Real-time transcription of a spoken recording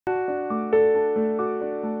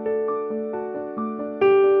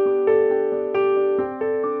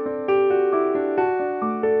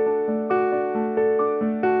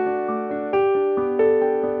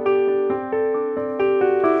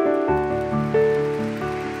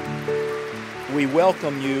we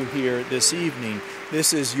welcome you here this evening.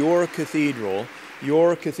 This is your cathedral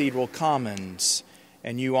commons,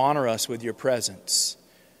 and you honor us with your presence.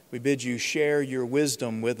 We bid you share your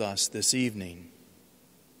wisdom with us this evening.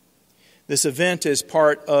 This event is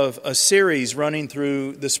part of a series running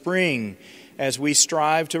through the spring as we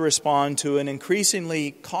strive to respond to an increasingly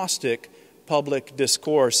caustic public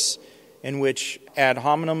discourse in which ad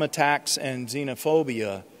hominem attacks and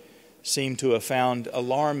xenophobia seem to have found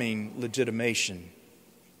alarming legitimation.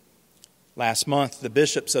 Last month, the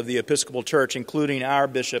bishops of the Episcopal Church, including our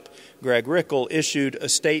Bishop Greg Rickel, issued a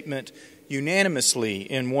statement unanimously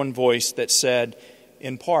in one voice that said,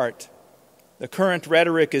 in part, "The current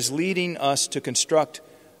rhetoric is leading us to construct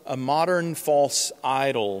a modern false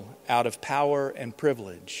idol out of power and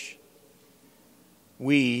privilege.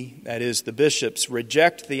 We, that is the bishops,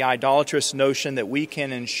 reject the idolatrous notion that we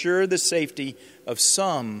can ensure the safety of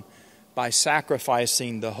some by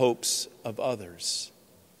sacrificing the hopes of others.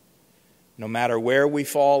 No matter where we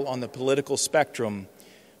fall on the political spectrum,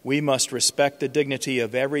 we must respect the dignity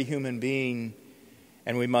of every human being,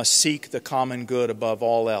 and we must seek the common good above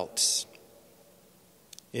all else."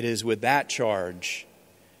 It is with that charge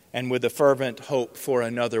and with the fervent hope for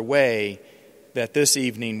another way that this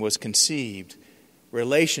evening was conceived.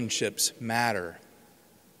 Relationships matter,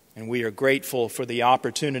 and we are grateful for the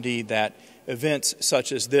opportunity that events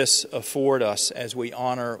such as this afford us as we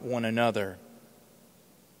honor one another.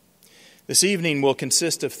 This evening will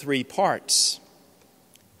consist of 3 parts.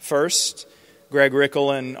 First, Greg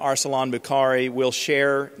Rickel and Arsalan Bukhari will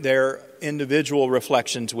share their individual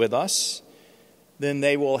reflections with us. Then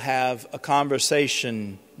they will have a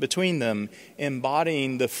conversation between them,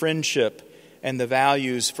 embodying the friendship and the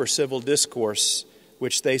values for civil discourse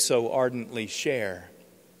which they so ardently share.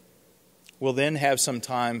 We'll then have some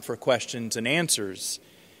time for questions and answers,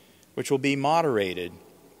 which will be moderated.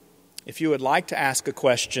 If you would like to ask a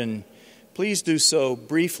question, please do so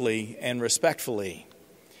briefly and respectfully.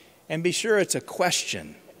 And be sure it's a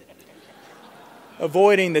question,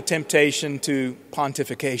 avoiding the temptation to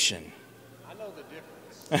pontification. I know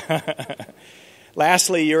the difference.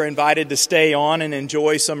 Lastly, you're invited to stay on and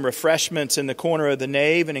enjoy some refreshments in the corner of the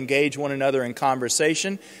nave and engage one another in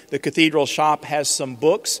conversation. The Cathedral shop has some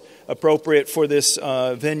books appropriate for this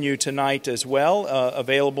venue tonight as well,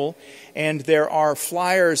 available. And there are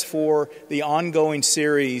flyers for the ongoing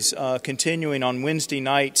series continuing on Wednesday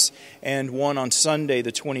nights and one on Sunday,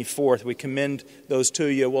 the 24th. We commend those to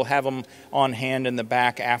you. We'll have them on hand in the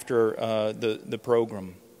back after the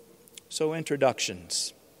program. So,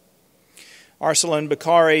 introductions. Arsalan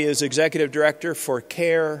Bukhari is Executive Director for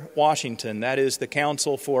CAIR Washington. That is the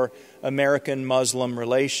Council for American Muslim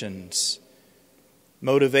Relations.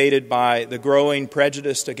 Motivated by the growing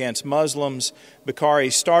prejudice against Muslims,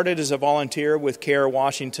 Bukhari started as a volunteer with CAIR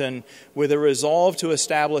Washington with a resolve to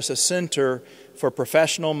establish a center for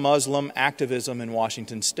professional Muslim activism in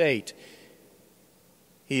Washington State.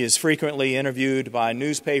 He is frequently interviewed by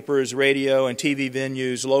newspapers, radio, and TV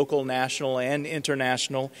venues, local, national, and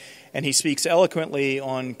international, and he speaks eloquently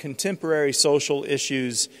on contemporary social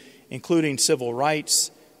issues, including civil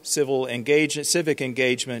rights, civic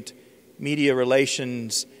engagement, media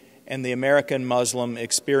relations, and the American Muslim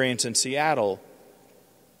experience in Seattle.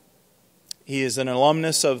 He is an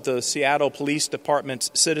alumnus of the Seattle Police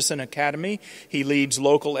Department's Citizen Academy. He leads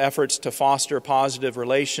local efforts to foster positive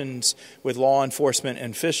relations with law enforcement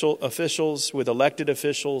and officials, with elected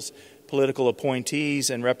officials, political appointees,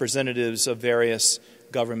 and representatives of various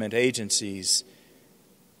government agencies.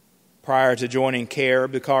 Prior to joining CAIR,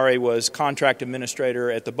 Bukhari was contract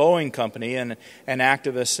administrator at the Boeing Company and an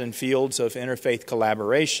activist in fields of interfaith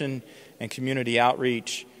collaboration and community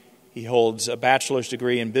outreach. He holds a bachelor's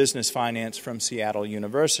degree in business finance from Seattle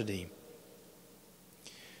University.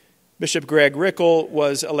 Bishop Greg Rickel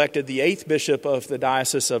was elected the 8th bishop of the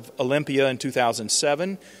Diocese of Olympia in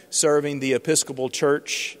 2007, serving the Episcopal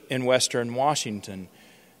Church in Western Washington.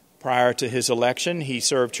 Prior to his election, he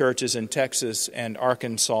served churches in Texas and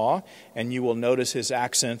Arkansas, and you will notice his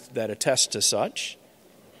accent that attests to such.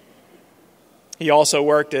 He also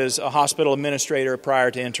worked as a hospital administrator prior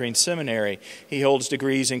to entering seminary. He holds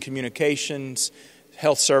degrees in communications,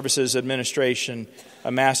 health services administration, a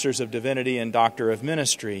master's of divinity, and doctor of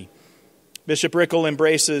ministry. Bishop Rickel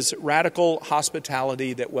embraces radical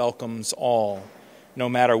hospitality that welcomes all, no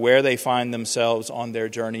matter where they find themselves on their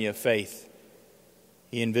journey of faith.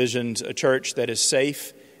 He envisions a church that is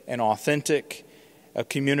safe and authentic, a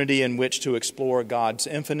community in which to explore God's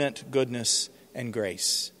infinite goodness and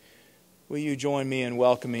grace. Will you join me in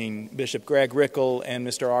welcoming Bishop Greg Rickel and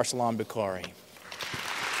Mr. Arsalan Bukhari?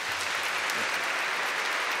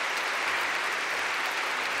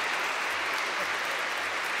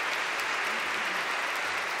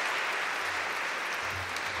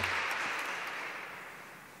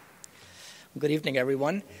 Good evening,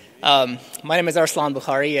 everyone. My name is Arsalan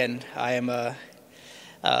Bukhari, and I am a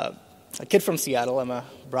kid from Seattle. I'm a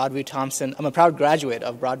proud graduate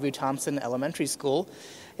of Broadview Thompson Elementary School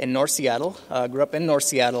in North Seattle. Grew up in North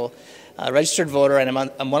Seattle, registered voter, and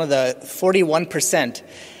I'm one of the 41%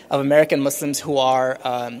 of American Muslims who are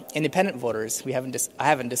independent voters. I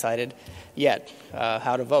haven't decided yet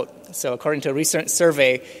how to vote. So according to a recent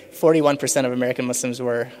survey, 41% of American Muslims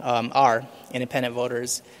are independent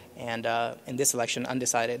voters, and in this election,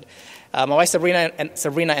 undecided. My wife Sabrina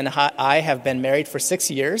and I have been married for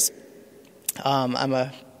 6 years.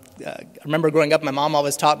 I remember growing up, my mom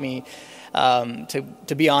always taught me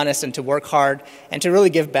to be honest and to work hard and to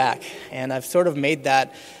really give back. And I've sort of made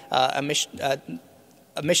that a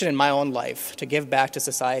mission in my own life, to give back to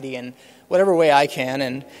society in whatever way I can.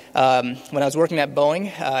 And when I was working at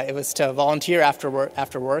Boeing, it was to volunteer after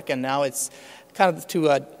work, and now it's kind of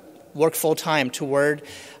to work full-time toward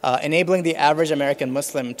enabling the average American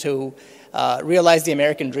Muslim to realize the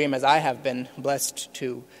American dream, as I have been blessed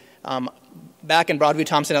to. Back in Broadview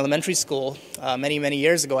Thompson Elementary School many, many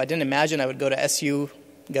years ago, I didn't imagine I would go to SU,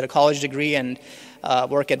 get a college degree, and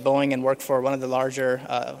work at Boeing and work for one of the larger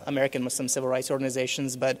American Muslim civil rights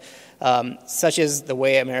organizations. But such is the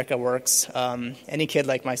way America works. Any kid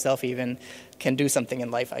like myself even can do something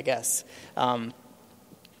in life, I guess.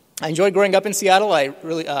 I enjoyed growing up in Seattle. I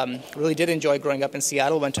really did enjoy growing up in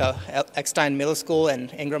Seattle. Went to Eckstein Middle School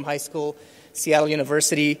and Ingram High School, Seattle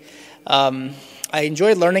University. I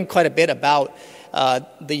enjoyed learning quite a bit about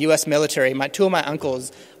the U.S. military. Two of my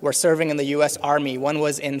uncles were serving in the U.S. Army. One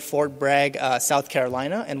was in Fort Bragg, South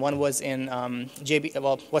Carolina, and one was in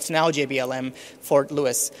what's now JBLM, Fort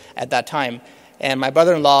Lewis at that time. And my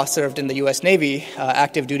brother-in-law served in the U.S. Navy,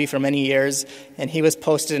 active duty for many years, and he was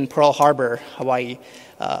posted in Pearl Harbor, Hawaii,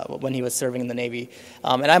 when he was serving in the Navy.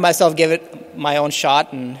 And I myself gave it my own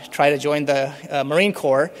shot and tried to join the Marine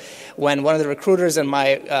Corps when one of the recruiters in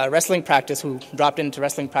my wrestling practice, who dropped into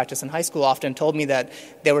wrestling practice in high school, often told me that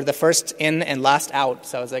they were the first in and last out.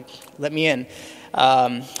 So I was like, let me in.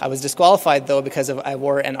 I was disqualified, though, because I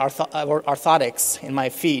wore orthotics in my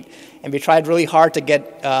feet, and we tried really hard to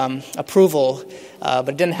get approval, but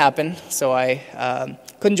it didn't happen. So I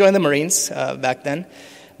couldn't join the Marines back then,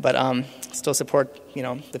 but still support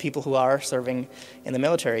the people who are serving in the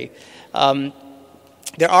military.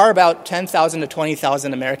 There are about 10,000 to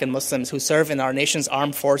 20,000 American Muslims who serve in our nation's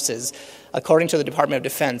armed forces, according to the Department of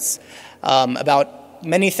Defense. About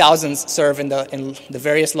many thousands serve in the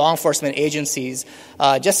various law enforcement agencies.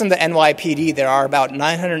 Just in the NYPD, there are about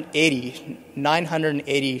 980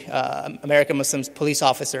 American Muslim police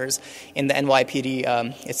officers in the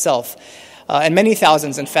NYPD itself. And many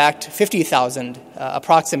thousands, in fact, 50,000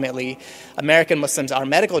 approximately, American Muslims are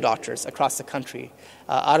medical doctors across the country.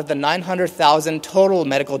 Out of the 900,000 total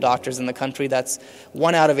medical doctors in the country, that's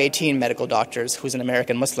 1 out of 18 medical doctors who's an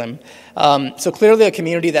American Muslim. So clearly a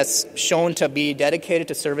community that's shown to be dedicated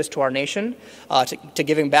to service to our nation, to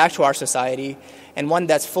giving back to our society, and one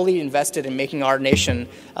that's fully invested in making our nation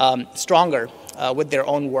stronger with their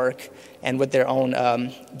own work and with their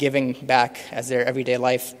own giving back as their everyday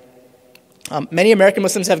life. Many American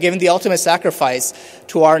Muslims have given the ultimate sacrifice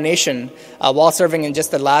to our nation while serving in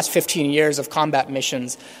just the last 15 years of combat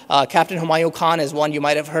missions. Captain Humayun Khan is one you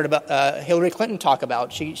might have heard about Hillary Clinton talk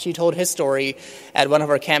about. She told his story at one of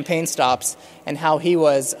her campaign stops, and how he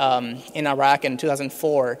was in Iraq in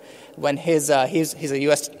 2004 when he's a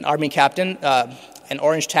U.S. Army captain. An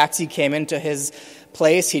orange taxi came into his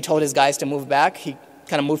place. He told his guys to move back. He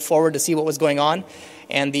kind of moved forward to see what was going on,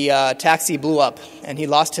 and the taxi blew up, and he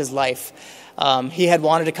lost his life. He had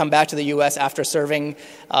wanted to come back to the U.S. after serving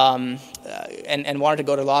and wanted to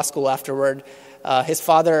go to law school afterward. His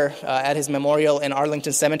father, at his memorial in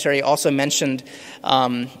Arlington Cemetery, also mentioned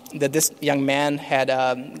that this young man had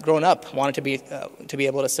grown up, wanted to be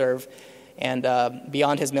able to serve, and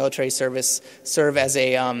beyond his military service, serve as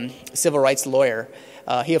a civil rights lawyer.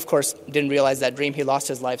 He, of course, didn't realize that dream. He lost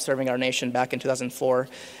his life serving our nation back in 2004.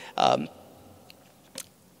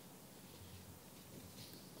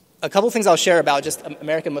 A couple of things I'll share about just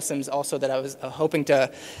American Muslims also that I was hoping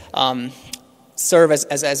to serve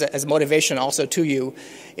as motivation also to you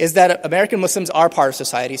is that American Muslims are part of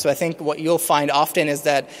society. So I think what you'll find often is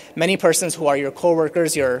that many persons who are your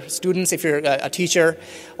coworkers, your students, if you're a teacher,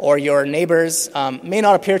 or your neighbors may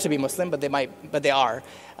not appear to be Muslim, but they are.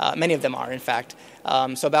 Many of them are, in fact.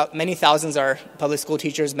 So about many thousands are public school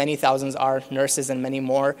teachers, many thousands are nurses, and many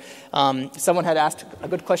more. Someone had asked a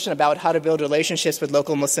good question about how to build relationships with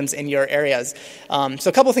local Muslims in your areas. So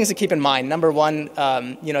a couple of things to keep in mind. Number one,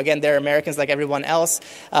 again, they're Americans like everyone else,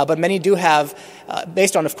 but many do have,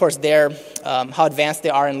 based on, of course, how advanced they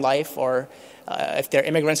are in life, or if they're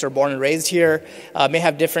immigrants or born and raised here, may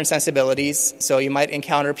have different sensibilities. So you might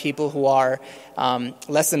encounter people who are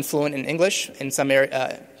less than fluent in English in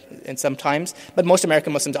some times, but most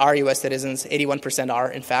American Muslims are U.S. citizens. 81%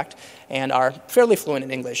 are, in fact, and are fairly fluent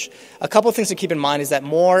in English. A couple of things to keep in mind is that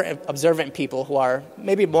more observant people who are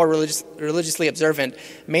maybe more religiously observant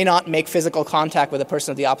may not make physical contact with a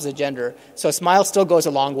person of the opposite gender. So a smile still goes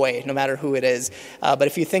a long way, no matter who it is. But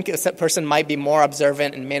if you think a person might be more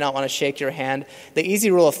observant and may not want to shake your hand, the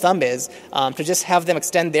easy rule of thumb is to just have them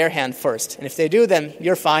extend their hand first. And if they do, then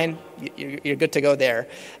you're fine. You're good to go there.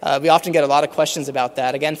 We often get a lot of questions about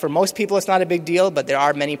that. Again, for most people, it's not a big deal, but there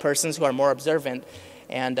are many persons who are more observant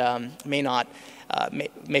and may not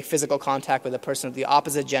make physical contact with a person of the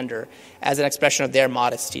opposite gender as an expression of their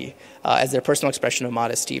modesty, as their personal expression of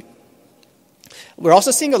modesty. We're also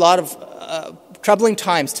seeing a lot of troubling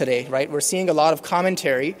times today, right? We're seeing a lot of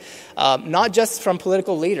commentary, not just from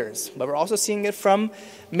political leaders, but we're also seeing it from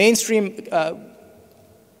mainstream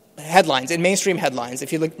headlines, in mainstream headlines.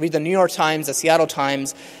 If you read the New York Times, the Seattle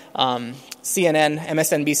Times, CNN,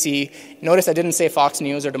 MSNBC, notice I didn't say Fox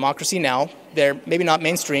News or Democracy Now! They're maybe not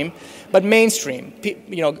mainstream, but mainstream.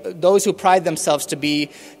 Those who pride themselves to be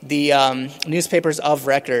the newspapers of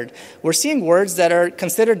record. We're seeing words that are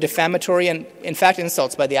considered defamatory and, in fact,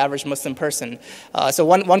 insults by the average Muslim person. So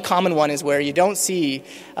one common one is where you don't see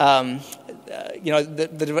the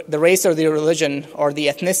race or the religion or the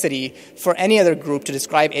ethnicity for any other group to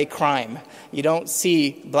describe a crime. You don't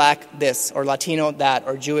see black this or Latino that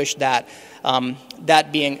or Jewish that,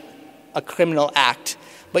 that being a criminal act.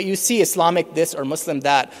 But you see Islamic this or Muslim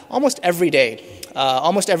that almost every day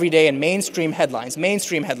in mainstream headlines,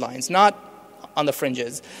 not on the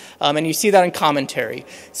fringes. And you see that in commentary.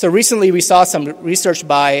 So recently we saw some research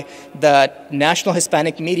by the National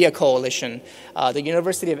Hispanic Media Coalition, the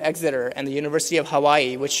University of Exeter, and the University of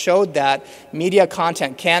Hawaii, which showed that media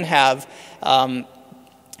content can have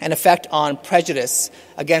an effect on prejudice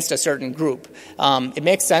against a certain group. It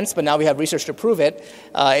makes sense, but now we have research to prove it.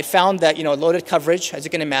 It found that loaded coverage, as you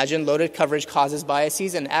can imagine, loaded coverage causes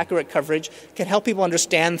biases, and accurate coverage can help people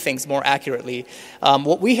understand things more accurately.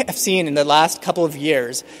 What we have seen in the last couple of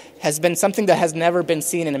years has been something that has never been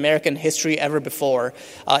seen in American history ever before.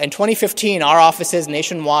 In 2015, our offices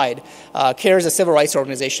nationwide, CAIR is a civil rights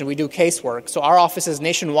organization, we do casework, so our offices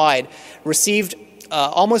nationwide received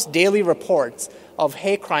almost daily reports of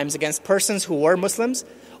hate crimes against persons who were Muslims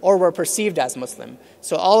or were perceived as Muslim.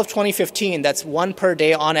 So all of 2015, that's one per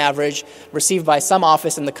day on average, received by some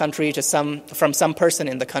office in the country from some person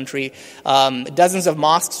in the country. Dozens of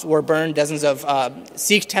mosques were burned, dozens of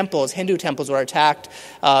Sikh temples, Hindu temples were attacked,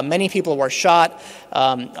 many people were shot,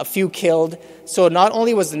 a few killed. So not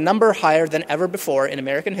only was the number higher than ever before in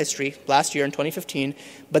American history, last year in 2015,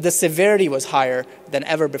 but the severity was higher than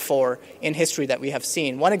ever before in history that we have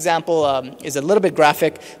seen. One example is a little bit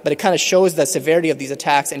graphic, but it kind of shows the severity of these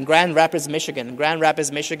attacks in Grand Rapids, Michigan. Grand Rapids,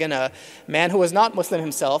 Michigan, a man who was not Muslim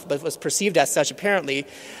himself, but was perceived as such apparently,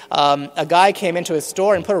 a guy came into his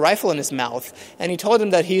store and put a rifle in his mouth, and he told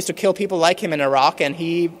him that he used to kill people like him in Iraq, and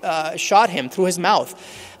he shot him through his mouth.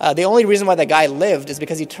 The only reason why that guy lived is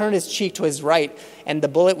because he turned his cheek to his right, and the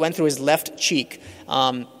bullet went through his left cheek.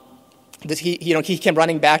 He came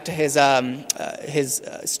running back to his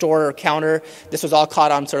store counter. This was all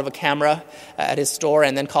caught on sort of a camera at his store,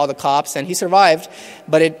 and then called the cops, and he survived.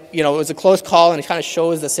 But it was a close call, and it kind of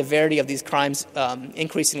shows the severity of these crimes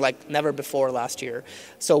increasing like never before last year.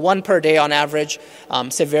 So one per day on average,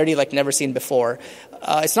 severity like never seen before.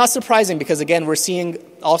 It's not surprising because, again, we're seeing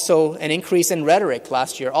also an increase in rhetoric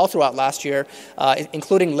last year, all throughout last year,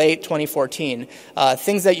 including late 2014.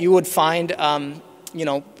 Things that you would find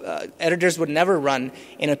editors would never run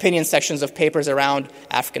in opinion sections of papers around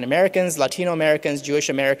African Americans, Latino Americans, Jewish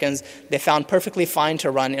Americans. They found perfectly fine to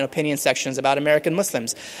run in opinion sections about American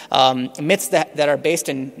Muslims. Myths that are based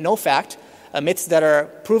in no fact, myths that are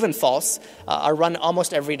proven false, are run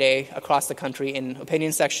almost every day across the country in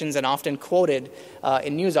opinion sections and often quoted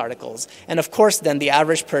in news articles. And of course, then the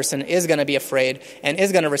average person is going to be afraid and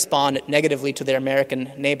is going to respond negatively to their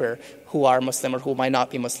American neighbor who are Muslim or who might not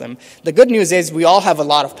be Muslim. The good news is we all have a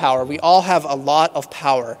lot of power. We all have a lot of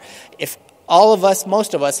power. If all of us,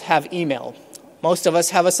 most of us have email, most of us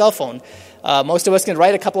have a cell phone, most of us can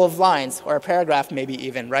write a couple of lines or a paragraph maybe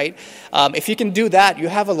even, right? If you can do that, you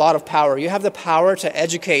have a lot of power. You have the power to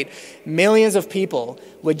educate millions of people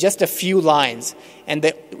with just a few lines.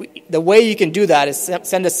 And the way you can do that is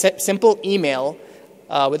send a simple email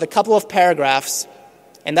with a couple of paragraphs,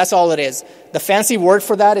 and that's all it is. The fancy word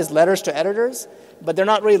for that is letters to editors, but they're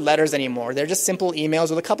not really letters anymore. They're just simple emails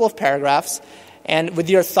with a couple of paragraphs and with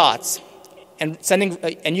your thoughts.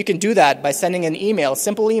 and you can do that by sending an email,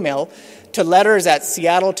 simple email, to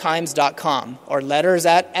letters@seattletimes.com or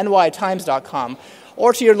letters@nytimes.com,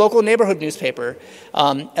 or to your local neighborhood newspaper.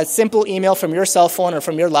 A simple email from your cell phone or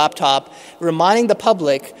from your laptop reminding the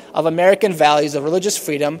public of American values of religious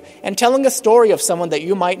freedom and telling a story of someone that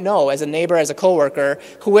you might know as a neighbor, as a coworker,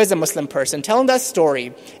 who is a Muslim person. Telling that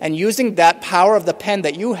story and using that power of the pen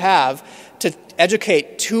that you have to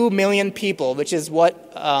educate 2 million people, which is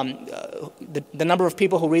what the number of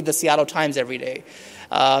people who read the Seattle Times every day.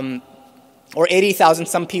 Or 80,000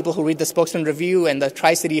 some people who read the Spokesman Review and the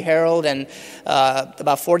Tri-City Herald, and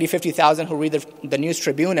about 40, 50,000 who read the News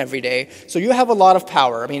Tribune every day. So you have a lot of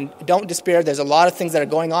power. I mean, don't despair. There's a lot of things that are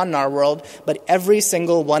going on in our world, but every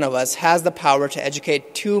single one of us has the power to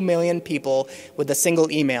educate 2 million people with a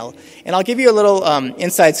single email. And I'll give you a little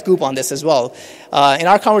inside scoop on this as well. In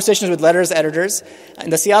our conversations with letters editors, in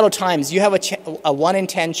the Seattle Times, you have a 1 in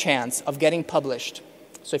 10 chance of getting published.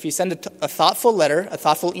 So if you send a thoughtful letter, a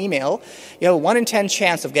thoughtful email, you have a 1 in 10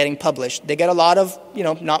 chance of getting published. They get a lot of,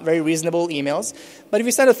 not very reasonable emails. But if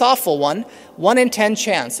you send a thoughtful one, 1 in 10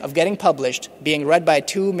 chance of getting published, being read by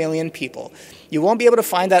 2 million people. You won't be able to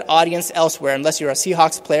find that audience elsewhere unless you're a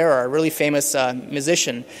Seahawks player or a really famous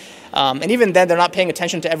musician. And even then, they're not paying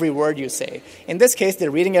attention to every word you say. In this case,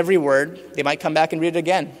 they're reading every word. They might come back and read it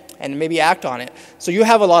again and maybe act on it. So you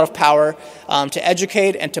have a lot of power to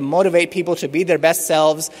educate and to motivate people to be their best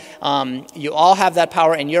selves. You all have that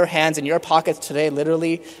power in your hands, in your pockets today,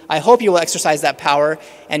 literally. I hope you will exercise that power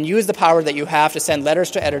and use the power that you have to send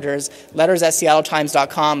letters to editors,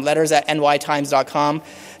 letters@seattletimes.com, letters@nytimes.com,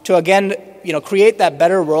 to again, create that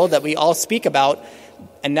better world that we all speak about.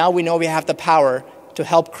 And now we know we have the power to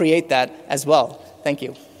help create that as well. Thank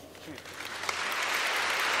you.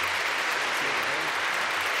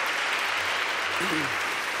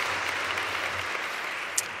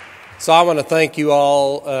 So I want to thank you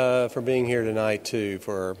all for being here tonight, too,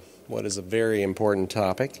 for what is a very important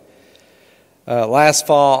topic. Last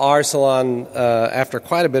fall, Arsalan, after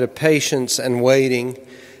quite a bit of patience and waiting,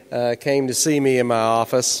 came to see me in my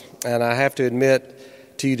office, and I have to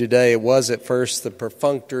admit to you today, it was at first the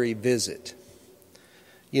perfunctory visit.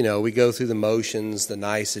 We go through the motions, the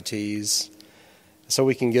niceties, so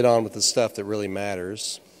we can get on with the stuff that really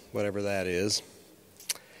matters, whatever that is.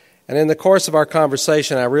 And in the course of our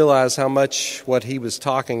conversation, I realized how much what he was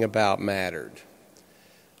talking about mattered.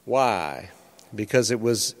 Why? Because it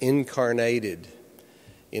was incarnated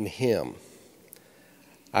in him.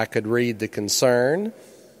 I could read the concern.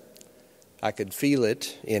 I could feel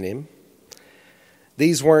it in him.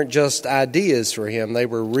 These weren't just ideas for him. They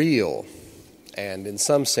were real and, in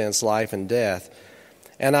some sense, life and death.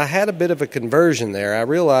 And I had a bit of a conversion there. I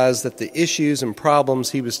realized that the issues and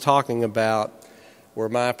problems he was talking about were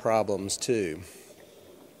my problems too.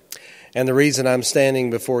 And the reason I'm standing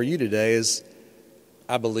before you today is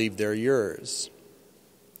I believe they're yours,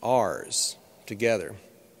 ours, together.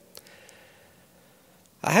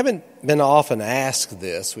 I haven't been often asked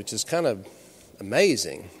this, which is kind of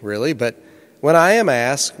amazing, really, but when I am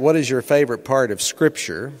asked, what is your favorite part of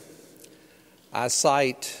Scripture, I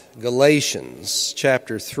cite Galatians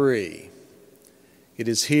chapter 3. It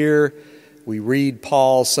is here we read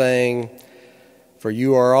Paul saying, "For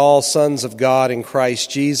you are all sons of God in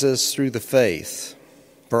Christ Jesus through the faith.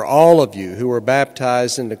 For all of you who were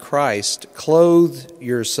baptized into Christ clothed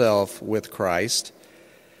yourself with Christ.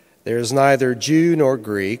 There is neither Jew nor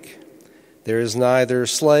Greek. There is neither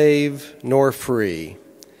slave nor free.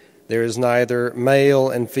 There is neither male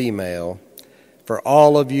and female. For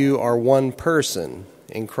all of you are one person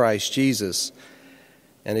in Christ Jesus.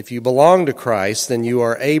 And if you belong to Christ, then you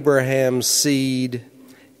are Abraham's seed,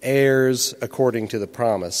 heirs according to the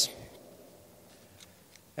promise."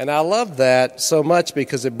 And I love that so much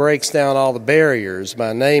because it breaks down all the barriers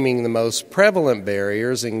by naming the most prevalent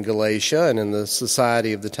barriers in Galatia and in the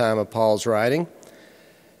society of the time of Paul's writing.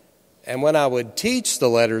 And when I would teach the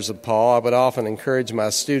letters of Paul, I would often encourage my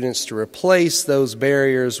students to replace those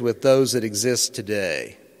barriers with those that exist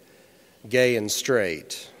today. Gay and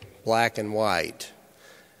straight, black and white,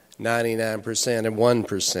 99% and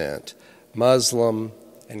 1%, Muslim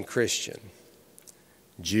and Christian,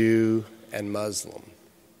 Jew and Muslim.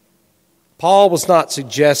 Paul was not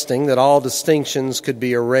suggesting that all distinctions could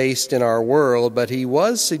be erased in our world, but he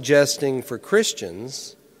was suggesting for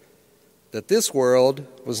Christians that this world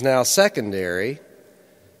was now secondary,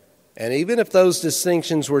 and even if those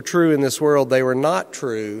distinctions were true in this world, they were not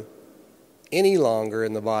true any longer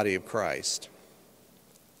in the body of Christ.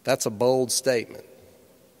 That's a bold statement.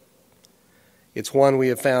 It's one we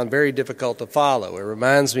have found very difficult to follow. It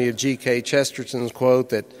reminds me of G.K. Chesterton's quote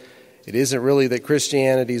that It isn't really that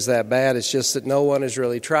Christianity is that bad, it's just that no one has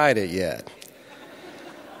really tried it yet.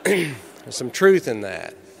 There's some truth in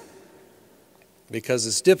that, because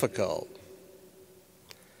it's difficult.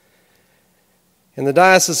 In the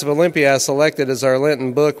Diocese of Olympia, I selected as our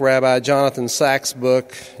Lenten book Rabbi Jonathan Sacks'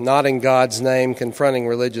 book, Not in God's Name, Confronting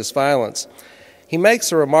Religious Violence. He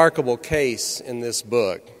makes a remarkable case in this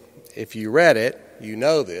book. If you read it, you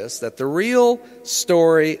know this, that the real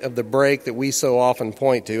story of the break that we so often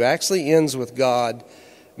point to actually ends with God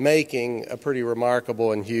making a pretty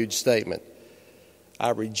remarkable and huge statement. I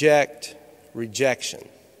reject rejection.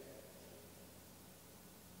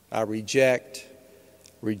 I reject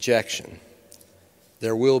rejection.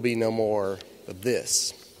 There will be no more of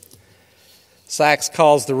this. Sacks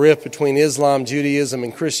calls the rift between Islam, Judaism,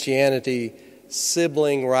 and Christianity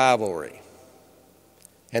sibling rivalry.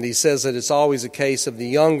 And he says that it's always a case of the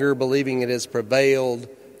younger believing it has prevailed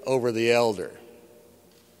over the elder.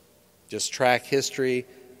 Just track history,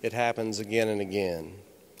 it happens again and again.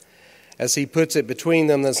 As he puts it, between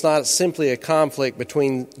them, that's not simply a conflict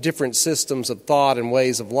between different systems of thought and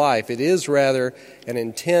ways of life. It is rather an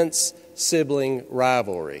intense sibling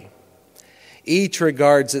rivalry. Each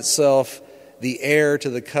regards itself the heir to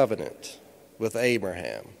the covenant with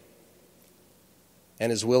Abraham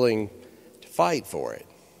and is willing to fight for it.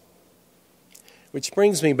 Which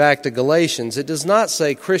brings me back to Galatians. It does not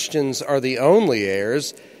say Christians are the only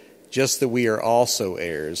heirs, just that we are also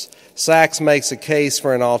heirs. Sacks makes a case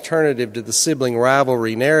for an alternative to the sibling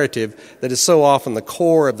rivalry narrative that is so often the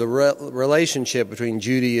core of the relationship between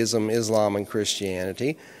Judaism, Islam, and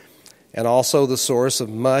Christianity, and also the source of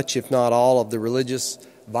much, if not all, of the religious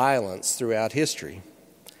violence throughout history.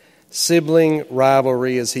 Sibling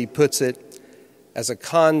rivalry, as he puts it, as a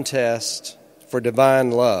contest for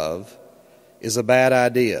divine love, is a bad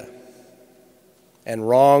idea and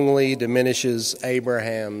wrongly diminishes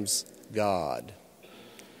Abraham's God.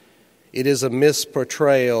 It is a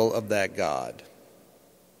misportrayal of that God.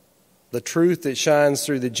 The truth that shines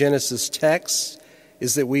through the Genesis text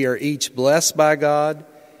is that we are each blessed by God,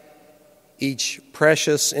 each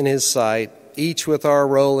precious in His sight, each with our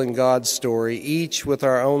role in God's story, each with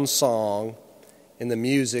our own song in the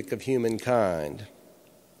music of humankind.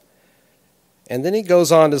 And then he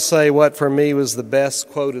goes on to say what for me was the best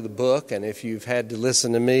quote of the book, and if you've had to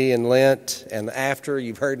listen to me in Lent and after,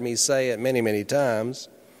 you've heard me say it many, many times.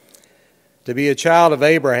 To be a child of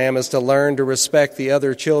Abraham is to learn to respect the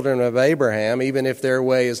other children of Abraham, even if their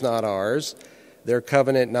way is not ours, their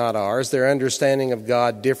covenant not ours, their understanding of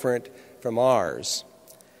God different from ours.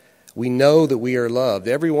 We know that we are loved.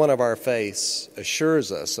 Every one of our faiths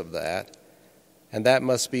assures us of that, and that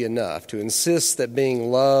must be enough. To insist that being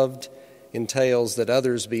loved entails that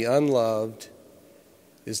others be unloved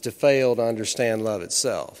is to fail to understand love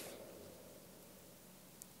itself.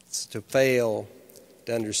 It's to fail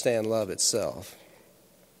to understand love itself.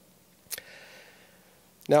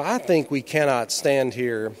 Now, I think we cannot stand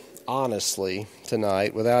here honestly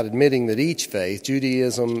tonight without admitting that each faith,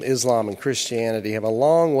 Judaism, Islam, and Christianity, have a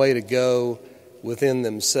long way to go within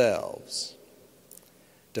themselves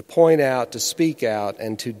to point out, to speak out,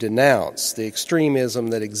 and to denounce the extremism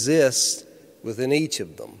that exists within each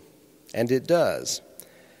of them. And it does.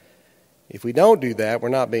 If we don't do that, we're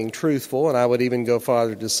not being truthful, and I would even go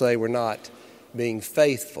farther to say we're not being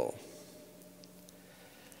faithful.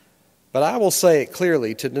 But I will say it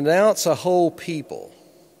clearly, to denounce a whole people,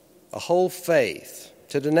 a whole faith,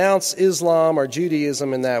 to denounce Islam or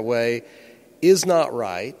Judaism in that way is not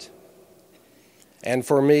right, and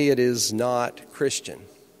for me it is not Christian.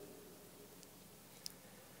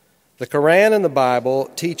 The Quran and the Bible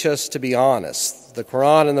teach us to be honest. The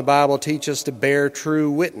Quran and the Bible teach us to bear true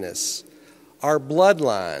witness. Our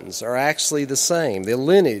bloodlines are actually the same. The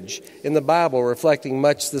lineage in the Bible reflecting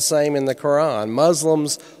much the same in the Quran.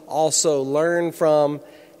 Muslims also learn from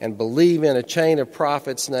and believe in a chain of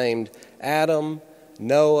prophets named Adam,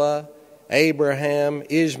 Noah, Abraham,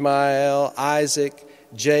 Ishmael, Isaac,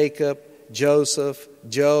 Jacob, Joseph,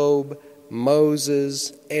 Job,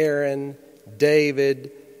 Moses, Aaron,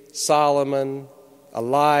 David, Solomon,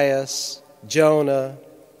 Elias, Jonah,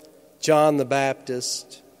 John the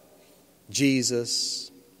Baptist,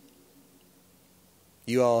 Jesus.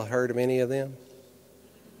 You all heard of any of them?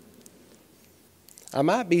 I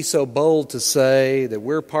might be so bold to say that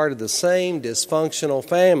we're part of the same dysfunctional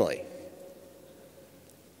family,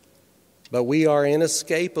 but we are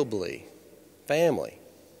inescapably family.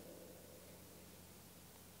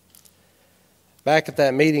 Back at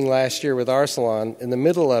that meeting last year with Arsalan, in the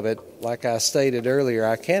middle of it, like I stated earlier,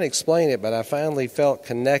 I can't explain it, but I finally felt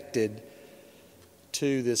connected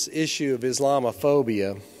to this issue of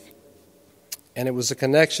Islamophobia. And it was a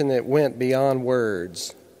connection that went beyond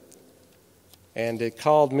words, and it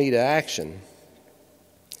called me to action.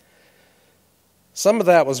 Some of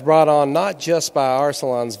that was brought on not just by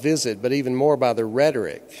Arsalan's visit, but even more by the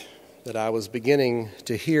rhetoric that I was beginning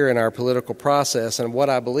to hear in our political process, and what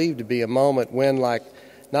I believe to be a moment when, like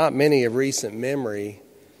not many of recent memory,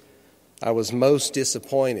 I was most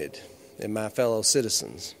disappointed in my fellow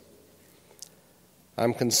citizens.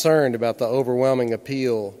 I'm concerned about the overwhelming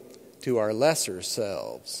appeal to our lesser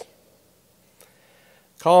selves.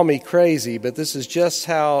 Call me crazy, but this is just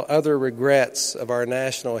how other regrets of our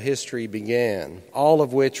national history began, all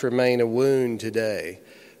of which remain a wound today.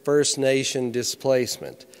 First Nation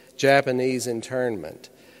displacement, Japanese internment,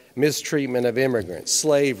 mistreatment of immigrants,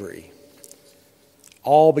 slavery,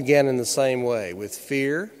 all began in the same way, with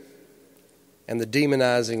fear and the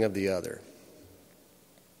demonizing of the other.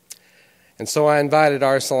 And so I invited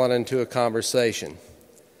Arsalan into a conversation.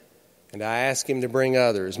 And I asked him to bring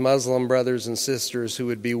others, Muslim brothers and sisters who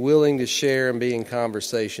would be willing to share and be in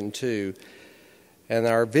conversation too. And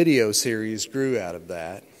our video series grew out of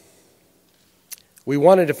that. We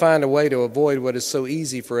wanted to find a way to avoid what is so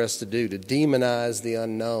easy for us to do, to demonize the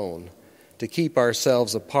unknown, to keep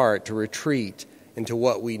ourselves apart, to retreat into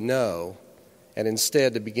what we know, and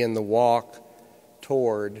instead to begin the walk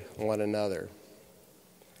toward one another.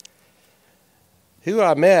 Who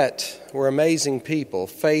I met were amazing people,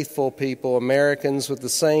 faithful people, Americans with the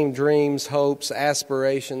same dreams, hopes,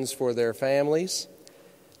 aspirations for their families,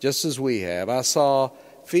 just as we have. I saw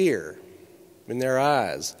fear in their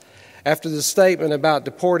eyes. After the statement about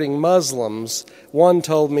deporting Muslims, one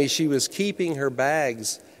told me she was keeping her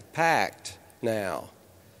bags packed now,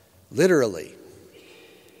 literally,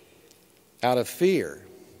 out of fear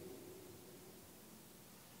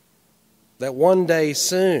that one day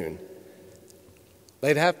soon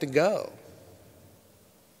they'd have to go.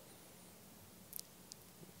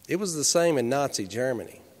 It was the same in Nazi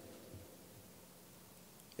Germany.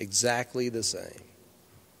 Exactly the same.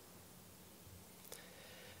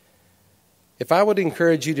 If I would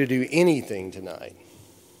encourage you to do anything tonight,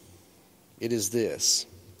 it is this.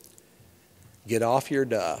 Get off your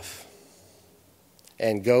duff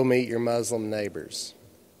and go meet your Muslim neighbors.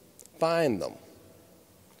 Find them.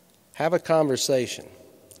 Have a conversation.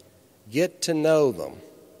 Get to know them.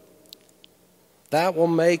 That will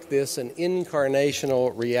make this an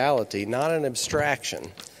incarnational reality, not an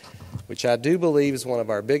abstraction, which I do believe is one of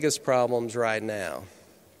our biggest problems right now.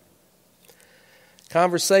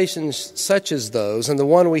 Conversations such as those, and the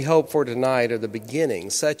one we hope for tonight, are the beginning.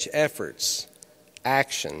 Such efforts,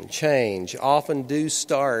 action, change, often do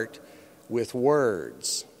start with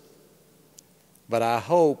words. But I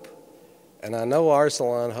hope, and I know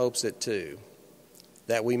Arsalan hopes it too,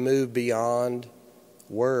 that we move beyond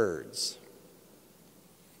words.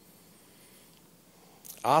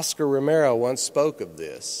 Oscar Romero once spoke of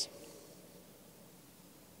this.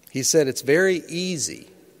 He said, it's very easy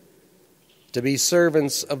to be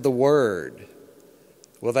servants of the Word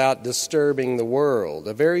without disturbing the world.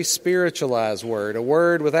 A very spiritualized word, a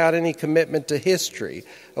word without any commitment to history,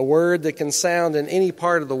 a word that can sound in any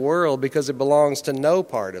part of the world because it belongs to no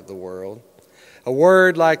part of the world. A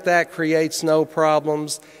word like that creates no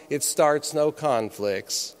problems. It starts no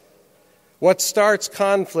conflicts. What starts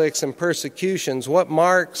conflicts and persecutions, what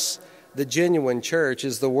marks the genuine church,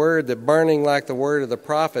 is the word that, burning like the word of the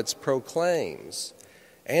prophets, proclaims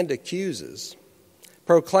and accuses.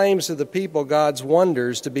 Proclaims to the people God's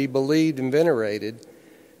wonders to be believed and venerated,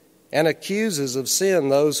 and accuses of sin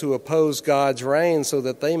those who oppose God's reign so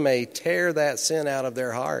that they may tear that sin out of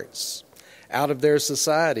their hearts, out of their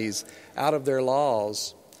societies, out of their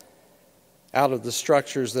laws, out of the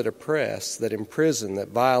structures that oppress, that imprison, that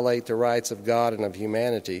violate the rights of God and of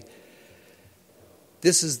humanity.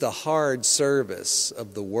 This is the hard service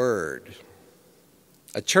of the Word.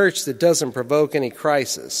 A church that doesn't provoke any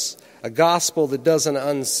crisis, a gospel that doesn't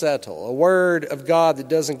unsettle, a word of God that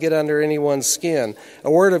doesn't get under anyone's skin,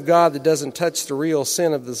 a word of God that doesn't touch the real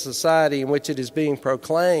sin of the society in which it is being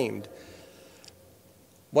proclaimed.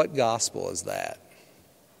 What gospel is that?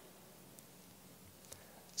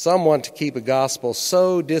 Some want to keep a gospel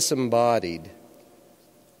so disembodied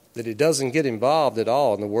that it doesn't get involved at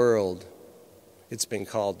all in the world it's been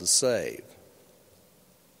called to save.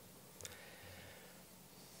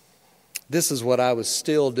 This is what I was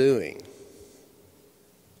still doing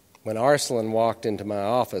when Arsalan walked into my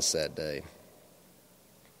office that day.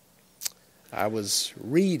 I was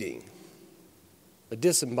reading a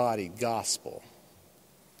disembodied gospel.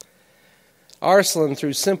 Arsalan,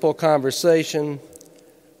 through simple conversation,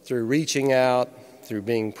 through reaching out, through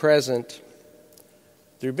being present,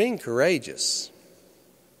 through being courageous,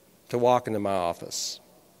 to walk into my office,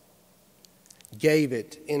 gave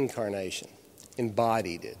it incarnation,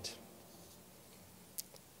 embodied it.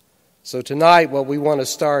 So tonight what we want to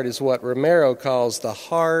start is what Romero calls the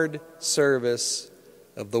hard service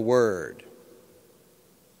of the Word.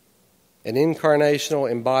 An incarnational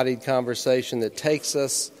embodied conversation that takes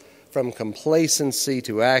us from complacency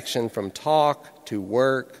to action, from talk to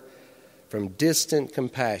work, from distant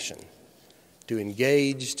compassion to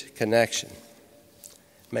engaged connection.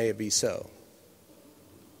 May it be so.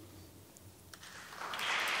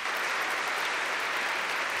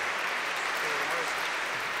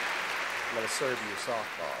 I'm going to serve you a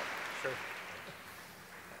softball. Sure.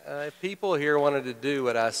 If people here wanted to do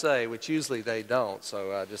what I say, which usually they don't,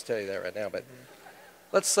 so I'll just tell you that right now, but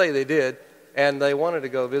let's say they did, and they wanted to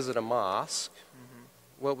go visit a mosque,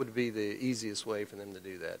 what would be the easiest way for them to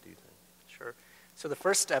do that, do you think? Sure. So the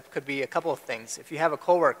first step could be a couple of things. If you have a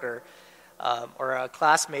coworker or a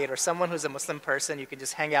classmate or someone who's a Muslim person, you can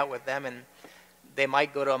just hang out with them, and they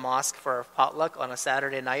might go to a mosque for a potluck on a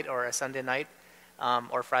Saturday night or a Sunday night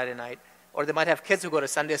or Friday night. Or they might have kids who go to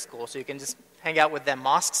Sunday school, so you can just hang out with them.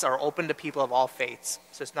 Mosques are open to people of all faiths,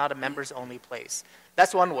 so it's not a members-only place.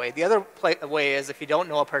 That's one way. The other way is if you don't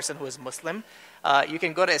know a person who is Muslim, you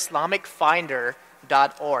can go to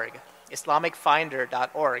Islamicfinder.org.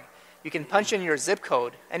 Islamicfinder.org. You can punch in your zip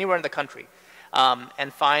code anywhere in the country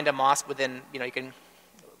and find a mosque within, you can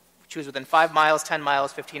choose within 5 miles, 10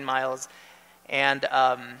 miles, 15 miles. And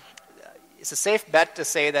it's a safe bet to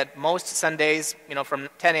say that most Sundays, from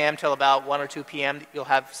 10 a.m. till about 1 or 2 p.m., you'll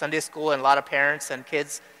have Sunday school and a lot of parents and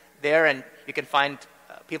kids there, and you can find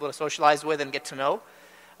people to socialize with and get to know.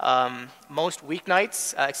 Most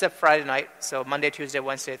weeknights, except Friday night, so Monday, Tuesday,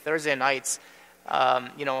 Wednesday, Thursday nights,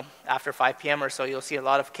 after 5 p.m. or so, you'll see a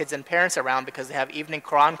lot of kids and parents around because they have evening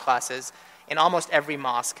Quran classes in almost every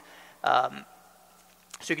mosque. So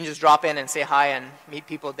you can just drop in and say hi and meet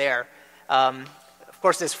people there. Of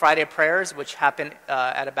course, there's Friday prayers, which happen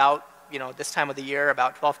at about, this time of the year,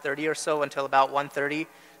 about 12:30 or so until about 1:30.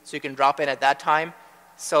 So you can drop in at that time.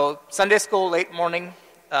 So Sunday school, late morning,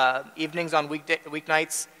 evenings on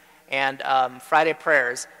weeknights, and Friday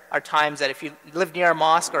prayers are times that if you live near a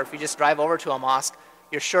mosque or if you just drive over to a mosque,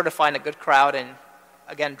 you're sure to find a good crowd and,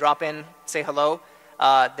 again, drop in, say hello.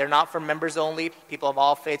 They're not for members only. People of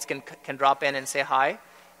all faiths can drop in and say hi,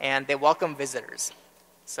 and they welcome visitors.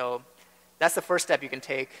 So that's the first step you can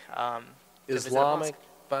take.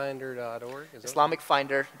 Islamicfinder.org?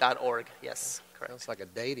 Islamicfinder.org, yes, correct. Sounds like a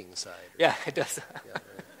dating site. Yeah, it does.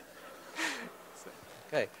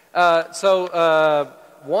 Okay.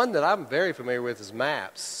 One that I'm very familiar with is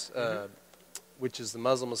MAPS, which is the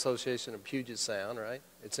Muslim Association of Puget Sound, right?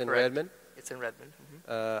 It's in Correct. Redmond? It's in Redmond.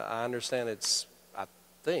 I understand I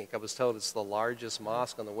was told it's the largest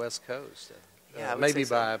mosque on the West Coast. Yeah, maybe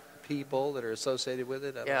so. By people that are associated with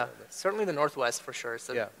it. I don't know, certainly the Northwest for sure.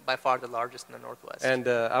 So by far the largest in the Northwest. And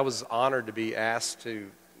I was honored to be asked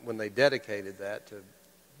when they dedicated that,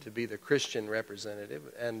 to be the Christian representative,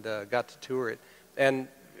 and got to tour it. And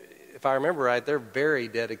if I remember right, they're very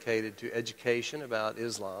dedicated to education about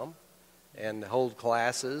Islam and hold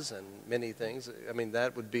classes and many things. I mean,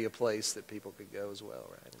 that would be a place that people could go as well,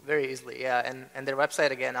 right? Very easily, yeah. And their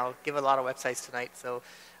website, again, I'll give a lot of websites tonight. So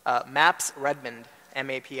MAPS Redmond,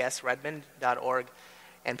 MAPS Redmond.org.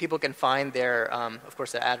 And people can find their, of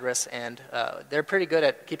course, their address, and they're pretty good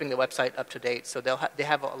at keeping the website up to date. So they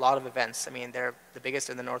have a lot of events. I mean, they're the biggest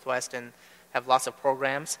in the Northwest and have lots of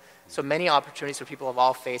programs. So many opportunities for people of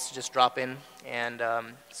all faiths to just drop in and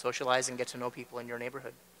socialize and get to know people in your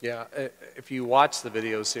neighborhood. Yeah, if you watch the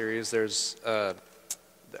video series, there's, I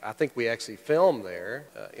think we actually filmed there,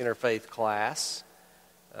 interfaith class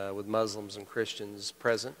with Muslims and Christians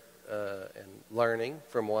present and learning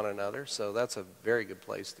from one another. So that's a very good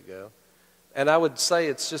place to go. And I would say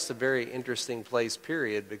it's just a very interesting place,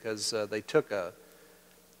 period, because they took a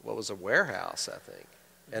warehouse, I think,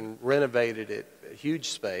 and renovated it, a huge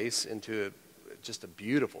space, into just a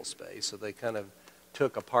beautiful space. So they kind of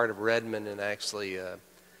took a part of Redmond and actually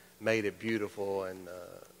made it beautiful. And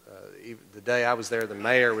even the day I was there, the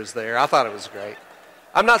mayor was there. I thought it was great.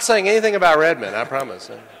 I'm not saying anything about Redmond, I promise.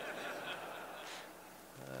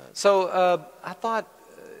 So I thought,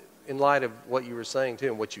 in light of what you were saying, too,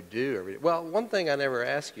 and what you do every day. Well, one thing I never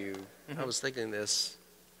asked you, I was thinking this,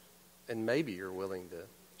 and maybe you're willing to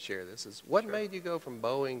share this, is what made you go from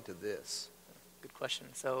Boeing to this? Good question.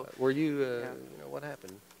 So were you, what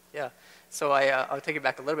happened? Yeah. So I'll take it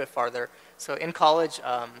back a little bit farther. So in college,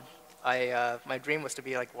 My dream was to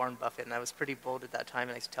be like Warren Buffett, and I was pretty bold at that time,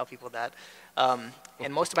 and I used to tell people that.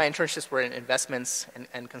 And most of my internships were in investments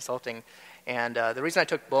and consulting. And the reason I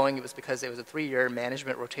took Boeing was because it was a 3-year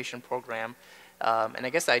management rotation program. And I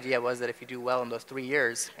guess the idea was that if you do well in those 3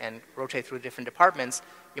 years and rotate through different departments,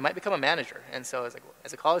 you might become a manager. And so I was like,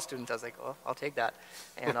 as a college student, I was like, well, I'll take that.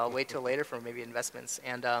 And I'll wait till later for maybe investments.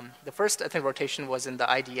 And the first, I think, rotation was in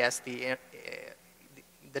the IDS, the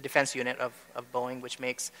defense unit of Boeing, which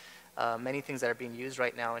makes many things that are being used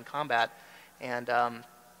right now in combat. And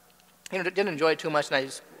didn't enjoy it too much, and I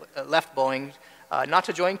just left Boeing, not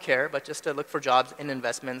to join CAIR, but just to look for jobs in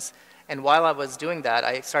investments. And while I was doing that,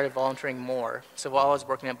 I started volunteering more. So while I was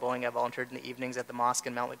working at Boeing, I volunteered in the evenings at the mosque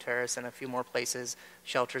in Mount Terrace and a few more places,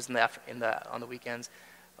 shelters on the weekends.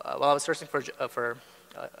 While I was searching for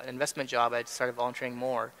an investment job, I started volunteering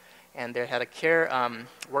more. And they had a CAIR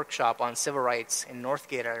workshop on civil rights in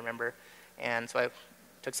Northgate, I remember. And so I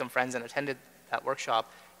took some friends and attended that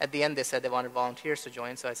workshop. At the end, they said they wanted volunteers to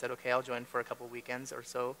join, so I said, okay, I'll join for a couple of weekends or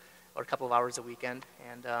so, or a couple of hours a weekend,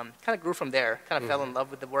 and kind of grew from there, kind of fell in love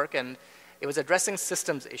with the work, and it was addressing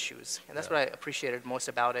systems issues, and that's what I appreciated most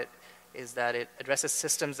about it, is that it addresses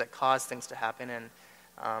systems that cause things to happen, and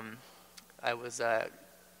I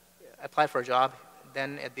applied for a job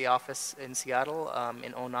then at the office in Seattle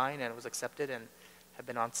in 2009, and was accepted, and have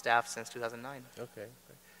been on staff since 2009. Okay.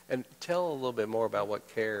 And tell a little bit more about what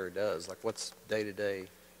CAIR does, like what's day-to-day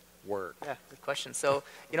work? Yeah, good question. So,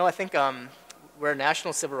 I think we're a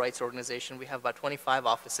national civil rights organization. We have about 25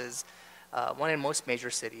 offices, one in most major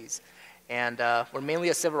cities. And we're mainly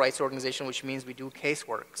a civil rights organization, which means we do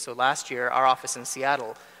casework. So last year, our office in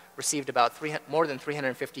Seattle received about more than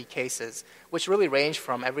 350 cases, which really range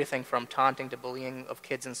from everything from taunting to bullying of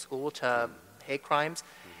kids in school to hate crimes.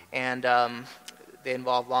 And they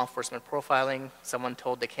involve law enforcement profiling, someone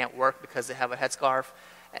told they can't work because they have a headscarf.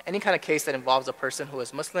 Any kind of case that involves a person who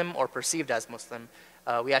is Muslim or perceived as Muslim,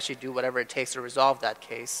 we actually do whatever it takes to resolve that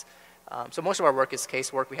case. So most of our work is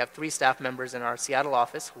casework. We have 3 staff members in our Seattle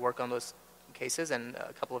office who work on those cases and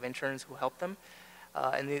a couple of interns who help them.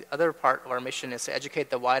 And the other part of our mission is to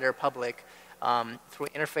educate the wider public through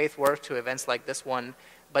interfaith work to events like this one,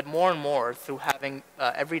 but more and more through having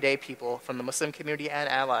everyday people from the Muslim community and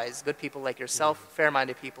allies, good people like yourself,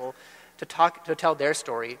 fair-minded people, to tell their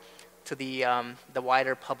story to the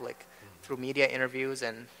wider public through media interviews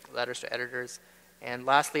and letters to editors. And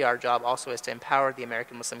lastly, our job also is to empower the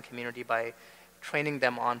American Muslim community by training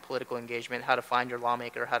them on political engagement, how to find your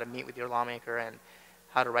lawmaker, how to meet with your lawmaker, and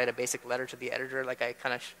how to write a basic letter to the editor, like I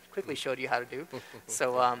kind of quickly showed you how to do.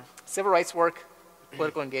 So civil rights work,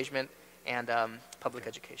 political engagement, and public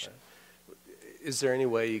education. Is there any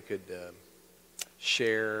way you could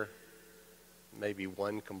share maybe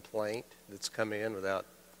one complaint that's come in without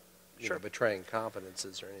betraying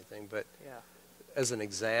confidences or anything, but as an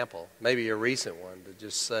example, maybe a recent one, to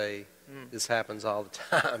just say this happens all the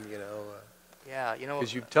time,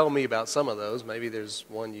 because you've told me about some of those. Maybe there's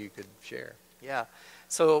one you could share. Yeah.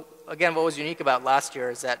 So again, what was unique about last year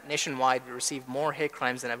is that nationwide we received more hate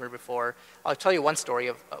crimes than ever before. I'll tell you one story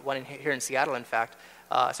of one here in Seattle, in fact.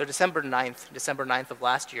 So December 9th of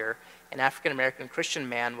last year, an African-American Christian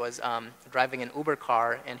man was driving an Uber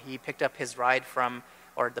car, and he picked up his ride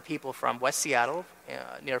the people from West Seattle,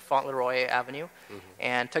 near Fauntleroy Avenue,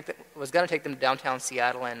 and was going to take them to downtown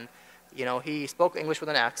Seattle. And he spoke English with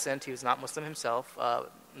an accent. He was not Muslim himself.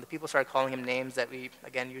 The people started calling him names that we,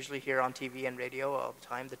 again, usually hear on TV and radio all the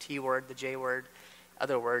time: the T word, the J word,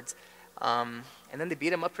 other words. And then they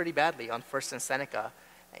beat him up pretty badly on First and Seneca,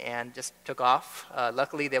 and just took off.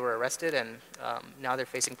 Luckily, they were arrested, and now they're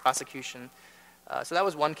facing prosecution. So that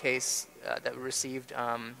was one case that we received.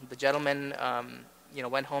 The gentleman,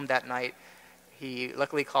 went home that night. He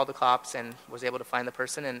luckily called the cops and was able to find the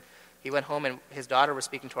person. And he went home, and his daughter was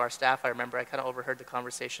speaking to our staff. I remember I kind of overheard the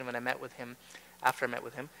conversation when I met with him. After I met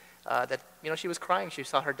with him, that she was crying. She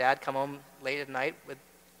saw her dad come home late at night with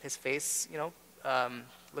his face,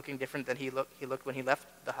 looking different than he looked when he left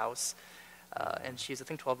the house. And she's, I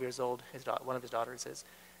think, 12 years old. One of his daughters is.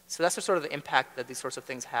 So that's the sort of the impact that these sorts of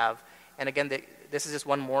things have. And again, this is just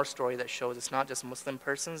one more story that shows it's not just Muslim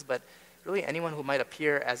persons, but really anyone who might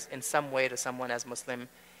appear as in some way to someone as Muslim.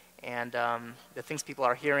 And the things people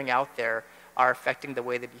are hearing out there are affecting the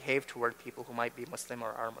way they behave toward people who might be Muslim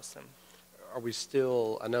or are Muslim. Are we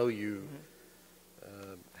still, I know you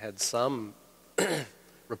had some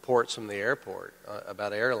reports from the airport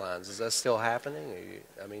about airlines. Is that still happening?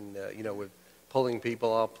 With pulling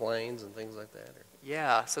people off planes and things like that? Or?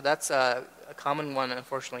 Yeah, so that's a common one,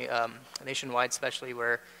 unfortunately, nationwide especially,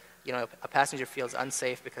 where a passenger feels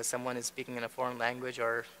unsafe because someone is speaking in a foreign language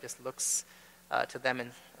or just looks to them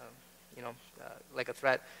in like a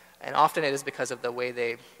threat. And often it is because of the way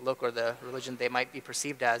they look or the religion they might be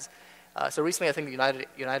perceived as. So recently, I think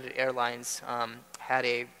United Airlines had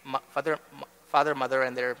a father, mother,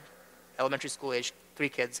 and their elementary school age 3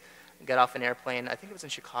 kids get off an airplane. I think it was in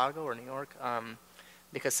Chicago or New York,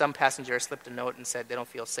 because some passenger slipped a note and said they don't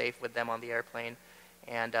feel safe with them on the airplane.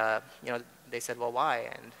 And they said, well, why?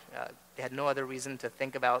 And they had no other reason to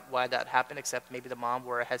think about why that happened except maybe the mom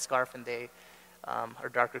wore a headscarf and they are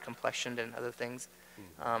darker complexioned and other things.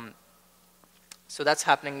 So that's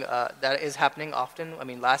happening. That is happening often. I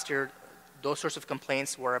mean, last year, those sorts of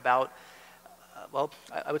complaints were about,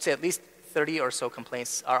 I would say at least 30 or so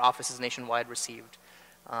complaints our offices nationwide received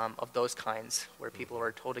of those kinds, where people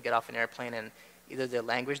were told to get off an airplane and either the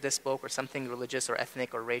language they spoke or something religious or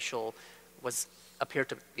ethnic or racial appeared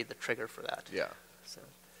to be the trigger for that. Yeah.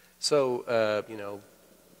 So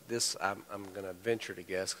this I'm going to venture to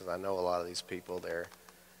guess because I know a lot of these people. This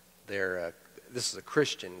is a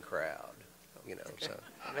Christian crowd, Okay. So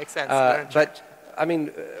Makes sense. but I mean,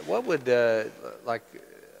 what would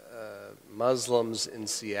Muslims in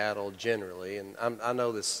Seattle generally? And I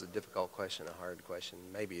know this is a difficult question, a hard question.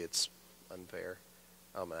 Maybe it's unfair.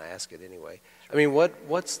 I'm going to ask it anyway. Sure. I mean,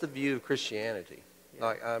 what's the view of Christianity? Yeah.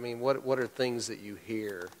 Like, I mean, what are things that you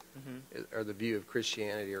hear, or the view of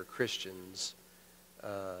Christianity or Christians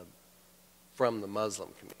from the Muslim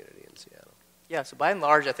community in Seattle? Yeah, so by and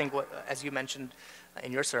large, I think, as you mentioned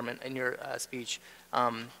in your sermon, in your speech,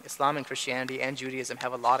 Islam and Christianity and Judaism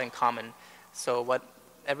have a lot in common. So what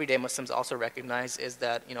everyday Muslims also recognize is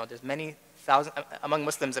that, there's many thousands, among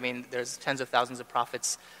Muslims, I mean, there's tens of thousands of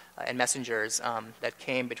prophets and messengers that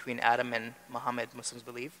came between Adam and Muhammad, Muslims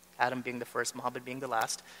believe. Adam being the first, Muhammad being the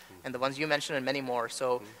last. And the ones you mentioned and many more.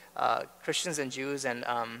 So Christians and Jews and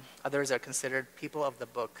others are considered people of the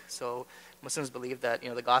book. So Muslims believe that,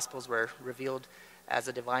 the Gospels were revealed as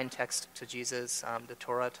a divine text to Jesus, the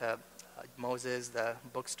Torah to Moses, the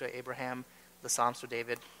books to Abraham, the Psalms to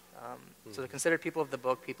David. So they're considered people of the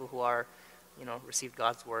book, people who are, received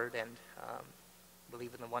God's word and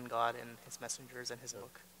believe in the one God and his messengers and his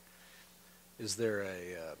book. Is there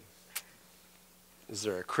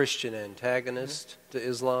a Christian antagonist to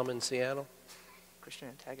Islam in Seattle? Christian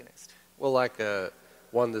antagonist? Well, like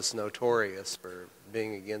one that's notorious for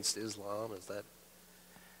being against Islam, is that?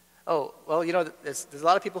 Oh, well, there's a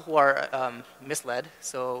lot of people who are misled.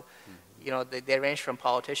 So, they range from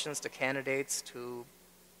politicians to candidates to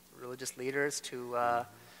religious leaders to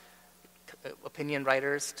opinion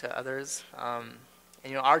writers to others.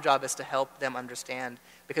 And our job is to help them understand,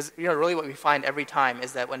 because really what we find every time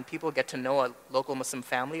is that when people get to know a local Muslim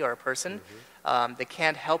family or a person, they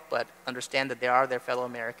can't help but understand that they are their fellow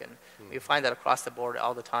American. We find that across the board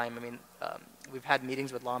all the time. I mean, we've had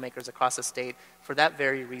meetings with lawmakers across the state for that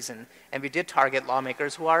very reason, and we did target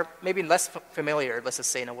lawmakers who are maybe less familiar, let's just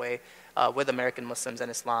say in a way, with American Muslims and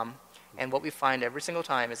Islam. And what we find every single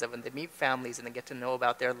time is that when they meet families and they get to know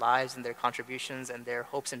about their lives and their contributions and their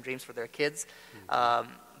hopes and dreams for their kids,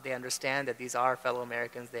 they understand that these are fellow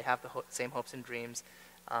Americans. They have the same hopes and dreams.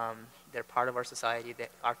 They're part of our society.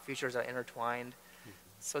 Our futures are intertwined.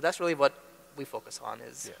 So that's really what we focus on,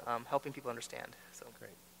 is helping people understand. So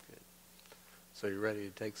great, good. So you're ready to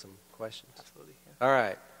take some questions? Absolutely. Yeah. All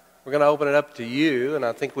right. We're going to open it up to you, and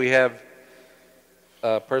I think we have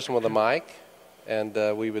a person with a mic.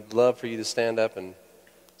 And we would love for you to stand up and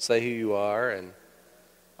say who you are, and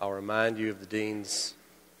I'll remind you of the Dean's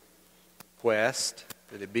quest,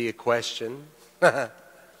 that it be a question, and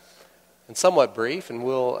somewhat brief, and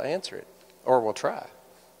we'll answer it, or we'll try.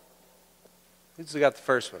 Who's got the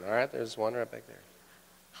first one? All right, there's one right back there.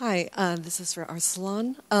 Hi, this is for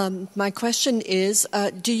Arsalan. My question is,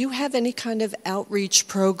 do you have any kind of outreach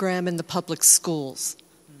program in the public schools?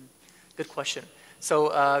 Good question.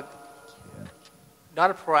 So, not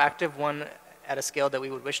a proactive one at a scale that we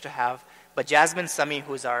would wish to have, but Jasmine Sami,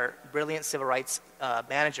 who's our brilliant civil rights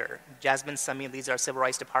manager, Jasmine Sami leads our civil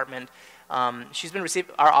rights department. Our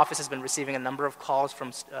office has been receiving a number of calls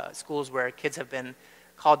from schools where kids have been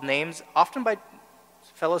called names, often by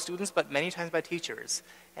fellow students, but many times by teachers,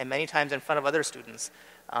 and many times in front of other students,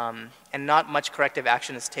 and not much corrective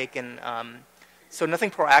action is taken. So nothing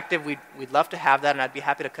proactive. We'd love to have that, and I'd be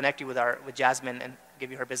happy to connect you with Jasmine and give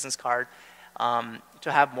you her business card.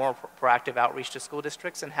 To have more proactive outreach to school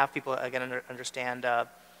districts and have people, again, understand,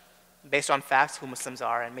 based on facts, who Muslims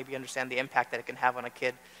are, and maybe understand the impact that it can have on a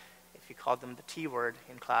kid if you called them the T word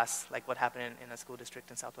in class, like what happened in a school district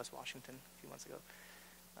in Southwest Washington a few months ago.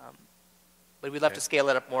 But we'd love to scale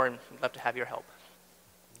it up more, and we'd love to have your help.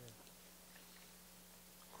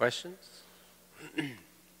 Questions?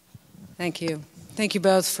 Thank you. Thank you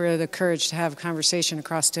both for the courage to have a conversation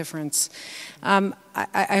across difference.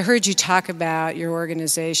 I heard you talk about your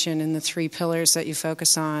organization and the 3 pillars that you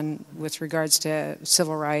focus on with regards to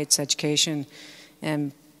civil rights, education,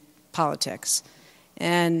 and politics.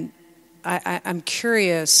 And I'm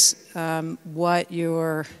curious what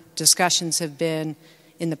your discussions have been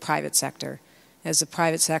in the private sector, as the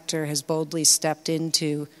private sector has boldly stepped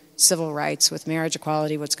into civil rights with marriage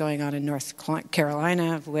equality, what's going on in North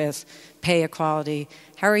Carolina with pay equality.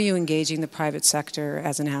 How are you engaging the private sector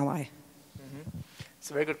as an ally?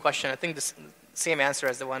 It's a very good question. I think the same answer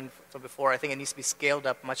as the one from before. I think it needs to be scaled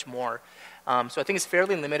up much more. So I think it's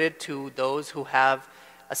fairly limited to those who have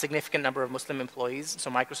a significant number of Muslim employees,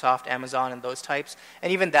 so Microsoft, Amazon, and those types.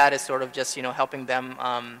 And even that is sort of just, helping them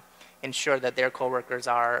ensure that their coworkers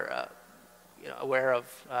are aware of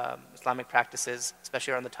Islamic practices,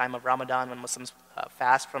 especially around the time of Ramadan when Muslims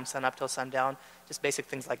fast from sunup till sundown, just basic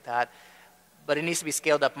things like that. But it needs to be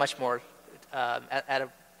scaled up much more to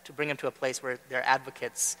bring them to a place where they're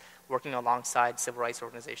advocates working alongside civil rights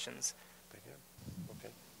organizations.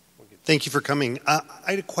 Thank you for coming. I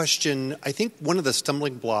had a question. I think one of the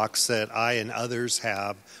stumbling blocks that I and others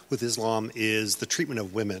have with Islam is the treatment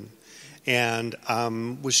of women. And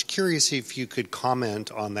was curious if you could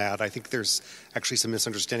comment on that. I think there's actually some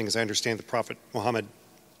misunderstanding. As I understand, the Prophet Muhammad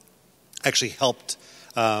actually helped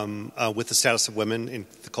with the status of women in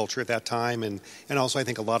the culture at that time. And also I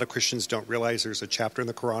think a lot of Christians don't realize there's a chapter in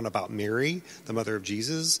the Quran about Mary, the mother of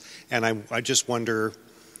Jesus. And I just wonder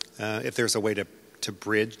if there's a way to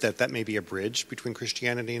bridge, that may be a bridge between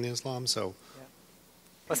Christianity and Islam. So.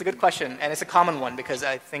 Well, it's a good question, and it's a common one because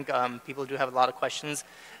I think people do have a lot of questions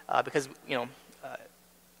because,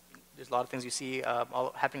 there's a lot of things you see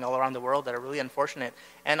happening all around the world that are really unfortunate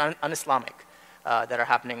and un-Islamic that are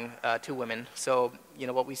happening to women. So,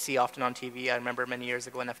 what we see often on TV, I remember many years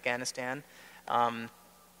ago in Afghanistan,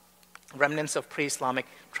 remnants of pre-Islamic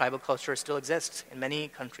tribal culture still exist in many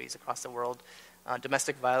countries across the world.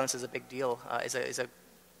 Domestic violence is a big deal,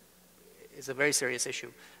 is a very serious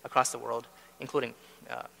issue across the world, including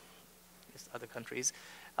other countries.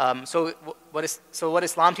 So what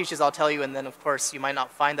Islam teaches, I'll tell you, and then of course you might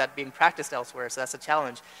not find that being practiced elsewhere, so that's a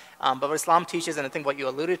challenge. But what Islam teaches, and I think what you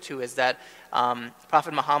alluded to, is that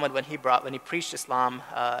Prophet Muhammad, when he preached Islam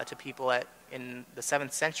to people in the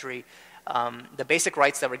 7th century, the basic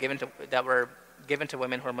rights that were given to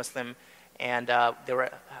women who are Muslim, and they were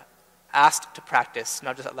asked to practice,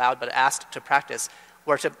 not just allowed, but asked to practice,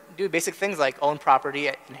 were to do basic things like own property,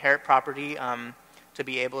 inherit property, to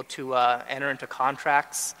be able to enter into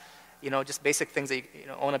contracts, just basic things that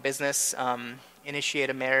own a business, initiate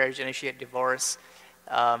a marriage, initiate divorce,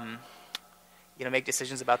 make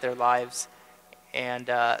decisions about their lives. And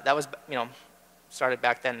that was, started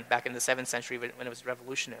back then, back in the 7th century when it was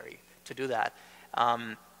revolutionary to do that.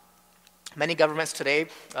 Many governments today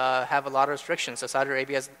have a lot of restrictions. So Saudi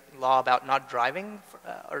Arabia's law about not driving,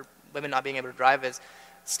 or women not being able to drive,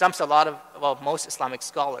 stumps a lot of, most Islamic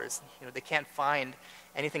scholars. They can't find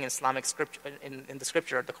anything in Islamic scripture, in the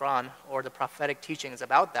scripture, the Quran, or the prophetic teachings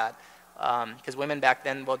about that. Because women back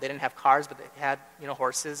then, they didn't have cars, but they had,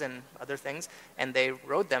 horses and other things, and they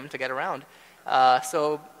rode them to get around.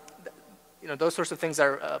 Those sorts of things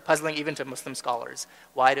are puzzling even to Muslim scholars.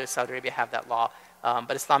 Why does Saudi Arabia have that law?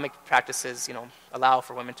 But Islamic practices, allow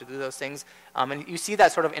for women to do those things. And you see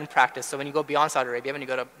that sort of in practice. So when you go beyond Saudi Arabia, when you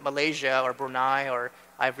go to Malaysia or Brunei or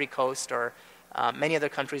Ivory Coast or many other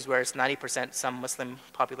countries where it's 90% some Muslim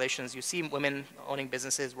populations, you see women owning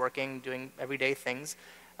businesses, working, doing everyday things.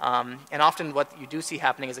 And often what you do see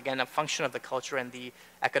happening is, again, a function of the culture and the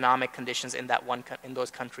economic conditions in in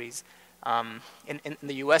those countries. In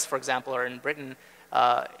the U.S., for example, or in Britain,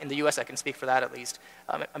 in the U.S., I can speak for that at least,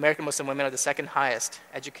 American Muslim women are the second highest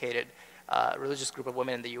educated religious group of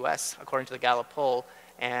women in the U.S., according to the Gallup poll.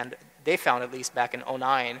 And they found, at least back in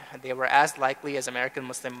 2009, they were as likely as American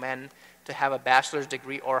Muslim men to have a bachelor's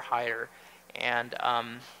degree or higher. And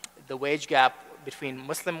the wage gap between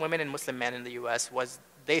Muslim women and Muslim men in the U.S. was,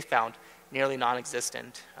 they found, nearly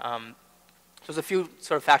non-existent. So there's a few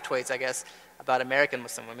sort of factoids, I guess, about American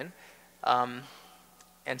Muslim women.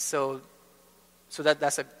 And so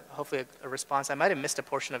that's hopefully a response. I might have missed a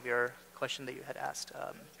portion of your question that you had asked.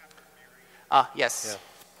 Yes.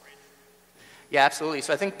 Yeah, absolutely.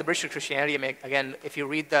 So I think the Bridge to Christianity, again, if you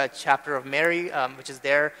read the chapter of Mary, which is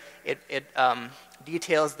there, it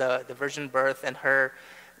details the virgin birth and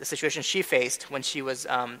the situation she faced when she was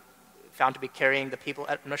found to be carrying the people.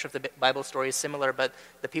 I'm not sure if the Bible story is similar, but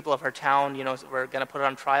the people of her town, were going to put her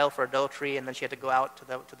on trial for adultery, and then she had to go out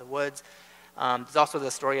to the woods. There's also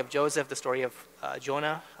the story of Joseph, the story of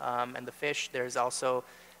Jonah and the fish. There's also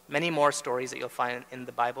many more stories that you'll find in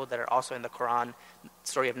the Bible that are also in the Quran.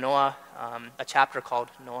 Story of Noah, a chapter called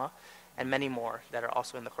Noah, and many more that are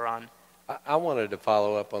also in the Quran. I wanted to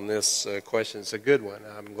follow up on this question. It's a good one.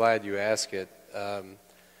 I'm glad you asked it.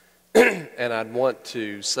 And I'd want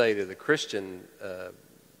to say to the Christian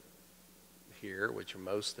here, which are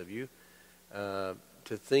most of you,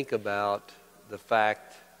 to think about the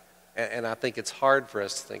fact, and I think it's hard for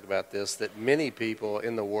us to think about this, that many people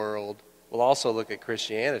in the world will also look at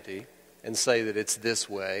Christianity and say that it's this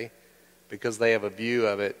way because they have a view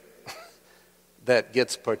of it that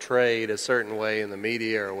gets portrayed a certain way in the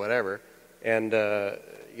media or whatever. And,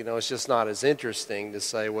 it's just not as interesting to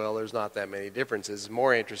say, well, there's not that many differences. It's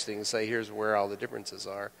more interesting to say, here's where all the differences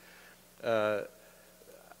are.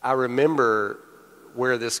 I remember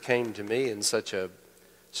where this came to me in such a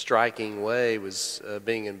striking way was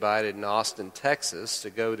being invited in Austin, Texas, to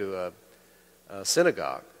go to a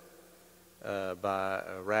synagogue by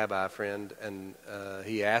a rabbi friend, and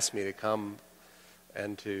he asked me to come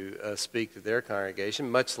and to speak to their congregation,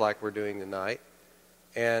 much like we're doing tonight.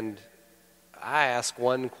 And I asked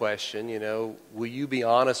one question, will you be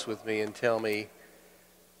honest with me and tell me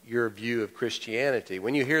your view of Christianity?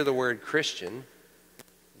 When you hear the word Christian,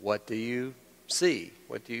 what do you see?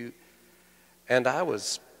 And I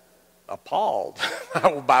was appalled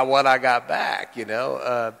by what I got back,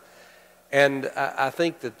 And I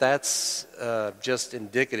think that that's just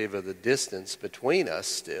indicative of the distance between us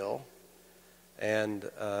still, and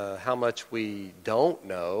how much we don't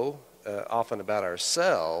know often about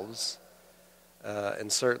ourselves,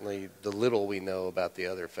 and certainly the little we know about the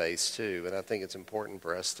other faiths too. And I think it's important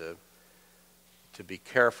for us to be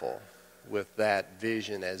careful with that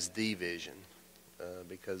vision as the vision,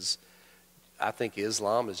 because I think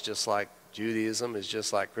Islam is just like Judaism, is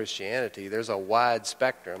just like Christianity. There's a wide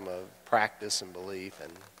spectrum of practice and belief,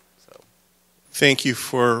 and so. Thank you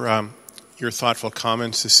for your thoughtful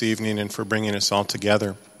comments this evening and for bringing us all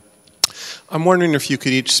together. I'm wondering if you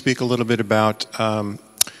could each speak a little bit about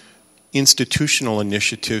institutional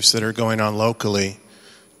initiatives that are going on locally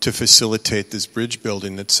to facilitate this bridge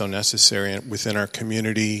building that's so necessary within our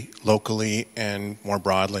community, locally, and more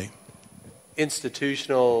broadly.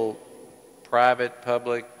 Institutional, private,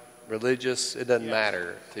 public, religious, it doesn't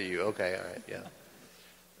matter to you. Okay, all right, yeah.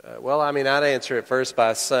 I'd answer it first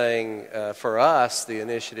by saying for us, the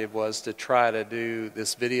initiative was to try to do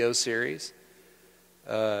this video series,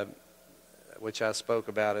 which I spoke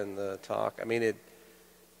about in the talk. It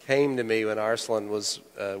came to me when Arsalan was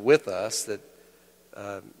with us that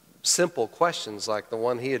simple questions like the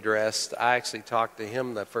one he addressed, I actually talked to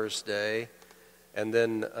him the first day, and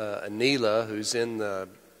then Anila, who's in the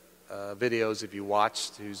videos if you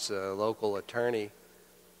watched, who's a local attorney,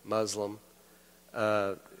 Muslim,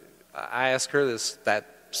 I asked her that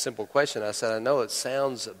simple question. I said, I know it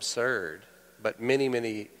sounds absurd, but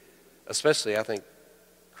many, especially I think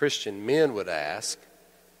Christian men would ask,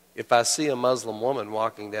 if I see a Muslim woman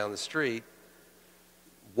walking down the street,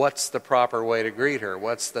 what's the proper way to greet her?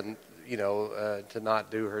 What's the, to not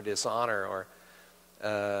do her dishonor? Or,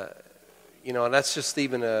 and that's just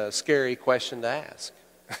even a scary question to ask.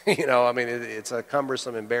 It's a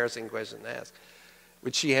cumbersome, embarrassing question to ask,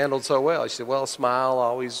 which she handled so well. She said, well, smile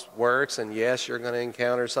always works, and yes, you're going to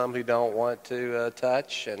encounter some who don't want to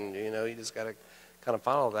touch, and, you just got to kind of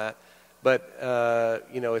follow that. But, I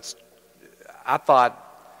thought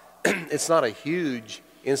it's not a huge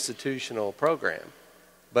institutional program,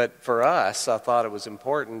 but for us, I thought it was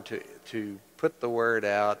important to put the word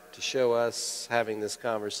out, to show us having this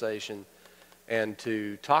conversation, and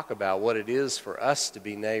to talk about what it is for us to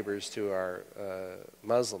be neighbors to our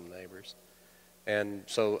Muslim neighbors. And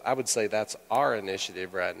so I would say that's our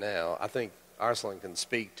initiative right now. I think Arsalan can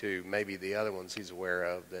speak to maybe the other ones he's aware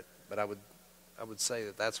of, but I would say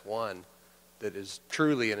that that's one that is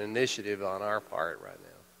truly an initiative on our part right now.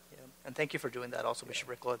 Yeah, and thank you for doing that also, Bishop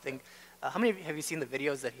Rickel. I think, how many of you have you seen the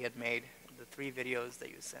videos that he had made, the 3 videos that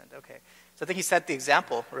you sent? Okay. So I think he set the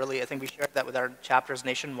example, really. I think we shared that with our chapters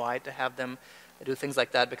nationwide to have them do things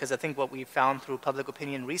like that, because I think what we found through public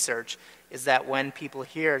opinion research is that when people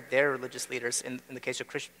hear their religious leaders, in the case of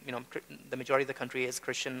Christian, the majority of the country is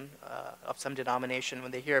Christian of some denomination, when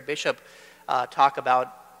they hear a bishop talk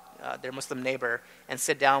about their Muslim neighbor and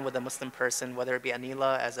sit down with a Muslim person, whether it be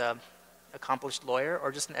Anila as a accomplished lawyer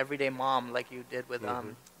or just an everyday mom like you did with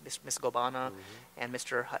Miss Gobana and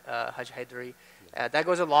Mr. Haj Haidari, that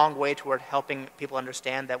goes a long way toward helping people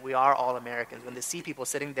understand that we are all Americans when they see people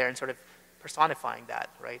sitting there and sort of personifying that,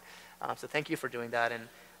 right? So thank you for doing that, and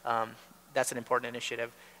that's an important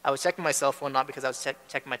initiative. I was checking my cell phone, not because I was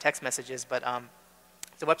checking my text messages, but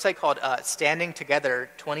it's a website called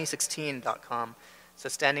standingtogether2016.com. So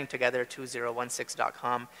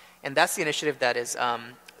standingtogether2016.com. And that's the initiative that is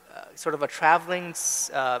sort of a traveling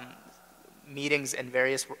meetings in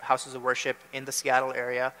various houses of worship in the Seattle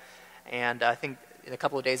area. And I think in a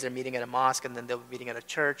couple of days they're meeting at a mosque, and then they'll be meeting at a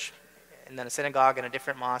church, and then a synagogue, and a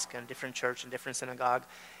different mosque, and a different church, and a different synagogue.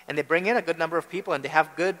 And they bring in a good number of people, and they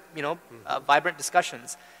have good, vibrant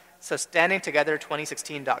discussions. So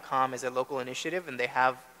standingtogether2016.com is a local initiative, and they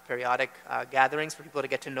have periodic gatherings for people to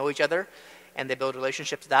get to know each other, and they build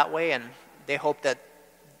relationships that way, and they hope that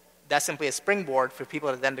that's simply a springboard for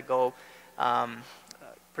people to then to go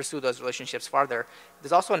pursue those relationships farther.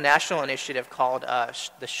 There's also a national initiative called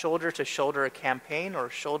the Shoulder to Shoulder campaign, or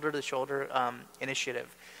Shoulder to Shoulder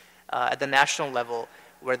initiative at the national level,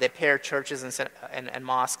 where they pair churches and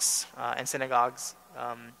mosques and synagogues,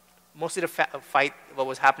 mostly to fight what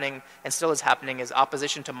was happening and still is happening is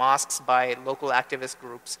opposition to mosques by local activist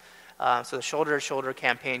groups. So the Shoulder to Shoulder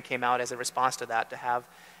campaign came out as a response to that, to have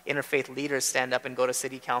interfaith leaders stand up and go to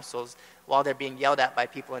city councils while they're being yelled at by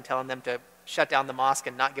people and telling them to shut down the mosque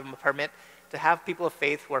and not give them a permit, to have people of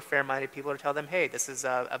faith who are fair-minded people to tell them, hey, this is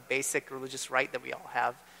a basic religious right that we all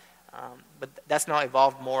have. But that's now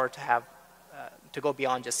evolved more to have to go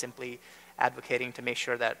beyond just simply advocating to make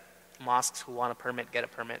sure that mosques who want a permit get a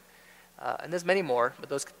permit. And there's many more, but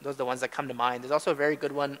those are the ones that come to mind. There's also a very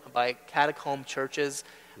good one by Catacomb Churches,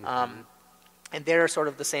 and they're sort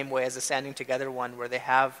of the same way as the Standing Together one, where they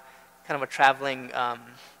have kind of a traveling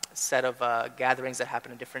set of gatherings that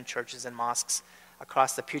happen in different churches and mosques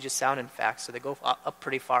across the Puget Sound, in fact. So they go up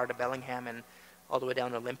pretty far to Bellingham and all the way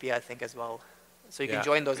down to Olympia, I think, as well. So you can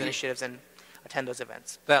join those initiatives and attend those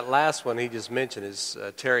events. That last one he just mentioned is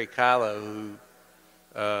Terry Kylo, who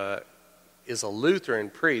is a Lutheran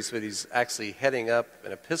priest, but he's actually heading up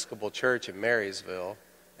an Episcopal church in Marysville,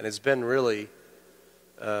 and has been really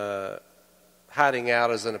hiding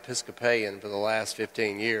out as an Episcopalian for the last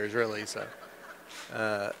 15 years, really. So,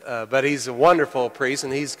 but he's a wonderful priest,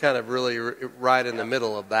 and he's kind of really right in the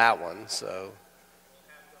middle of that one. So.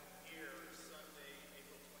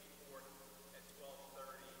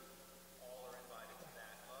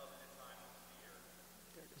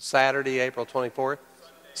 Saturday, April 24th?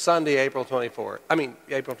 Sunday, April 24th.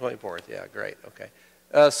 April 24th. Yeah, great. Okay.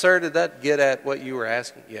 Sir, did that get at what you were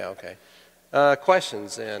asking? Yeah, okay.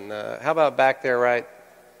 Questions, and how about back there right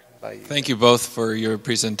by you? Thank you both for your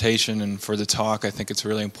presentation and for the talk. I think it's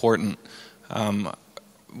really important.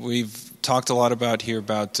 We've talked a lot about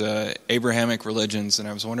Abrahamic religions, and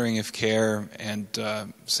I was wondering if CAIR and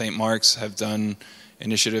St. Mark's have done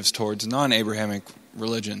initiatives towards non-Abrahamic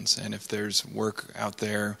religions, and if there's work out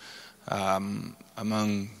there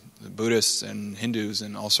among the Buddhists and Hindus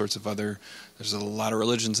and all sorts of there's a lot of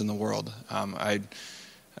religions in the world.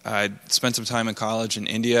 I spent some time in college in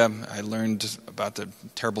India. I learned about the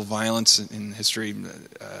terrible violence in history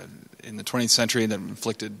in the 20th century that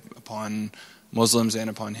inflicted upon Muslims and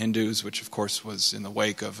upon Hindus, which of course was in the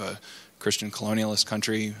wake of a Christian colonialist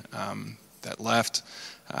country that left.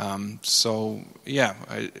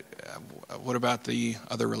 What about the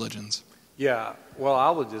other religions? Yeah, well, I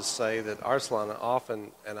would just say that Arsalan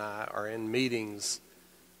often and I are in meetings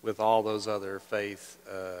with all those other faith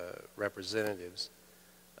representatives.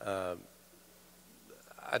 I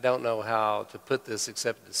don't know how to put this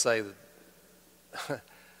except to say that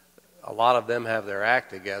a lot of them have their act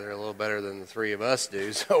together a little better than the three of us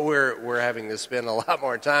do. So we're having to spend a lot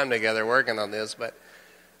more time together working on this. But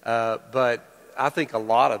I think a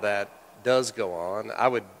lot of that does go on. I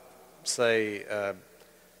would say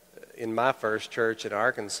in my first church in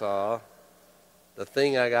Arkansas, the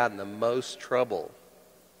thing I got in the most trouble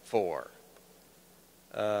for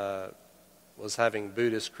was having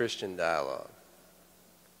Buddhist-Christian dialogue.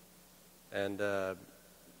 And I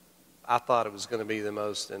thought it was going to be the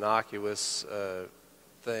most innocuous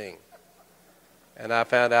thing. And I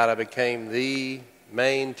found out I became the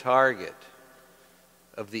main target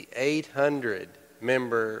of the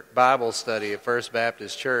 800-member Bible study at First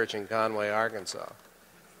Baptist Church in Conway, Arkansas.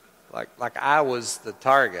 Like I was the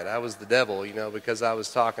target. I was the devil, because I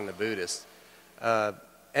was talking to Buddhists. And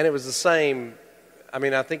it was the same.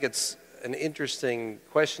 I think it's an interesting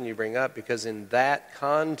question you bring up, because in that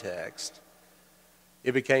context,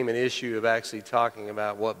 it became an issue of actually talking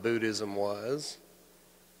about what Buddhism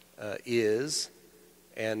is,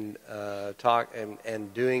 and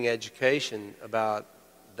doing education about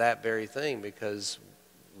that very thing, because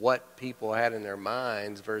what people had in their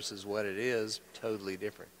minds versus what it is, totally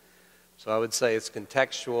different. So I would say it's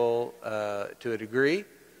contextual to a degree,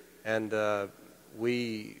 and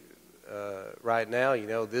we right now,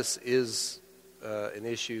 this is an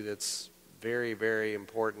issue that's very, very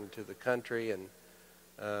important to the country, and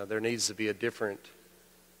there needs to be a different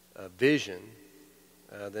vision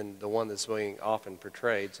than the one that's being often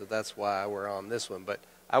portrayed. So that's why we're on this one. But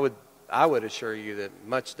I would assure you that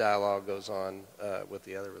much dialogue goes on with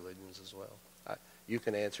the other religions as well. You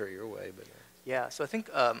can answer it your way, but yeah. So I think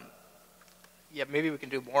maybe we can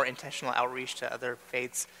do more intentional outreach to other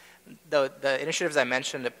faiths. The initiatives I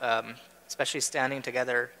mentioned, especially Standing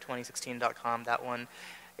Together 2016.com, that one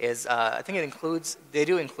is I think they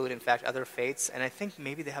do include in fact other faiths, and I think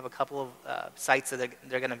maybe they have a couple of sites that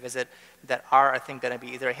they're going to visit that are, I think, going to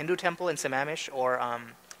be either a Hindu temple in Sammamish or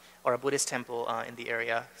a Buddhist temple in the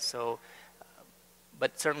area. So,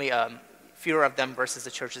 but certainly fewer of them versus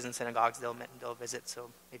the churches and synagogues they'll visit. So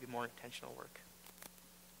maybe more intentional work.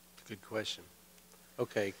 Good question.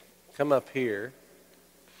 Okay, come up here.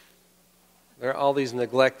 There are all these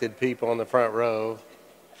neglected people in the front row.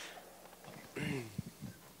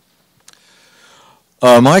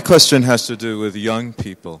 My question has to do with young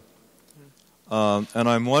people. And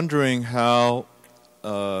I'm wondering how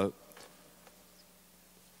the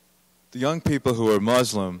young people who are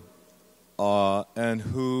Muslim and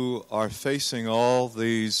who are facing all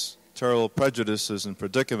these terrible prejudices and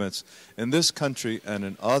predicaments in this country and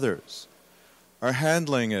in others are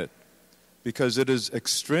handling it, because it is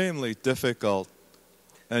extremely difficult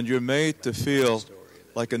and you're made to feel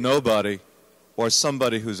like a nobody or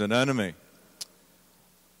somebody who's an enemy.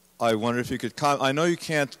 I wonder if you could I know you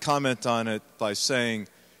can't comment on it by saying,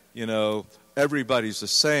 everybody's the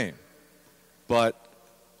same, but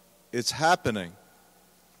it's happening,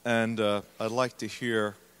 and I'd like to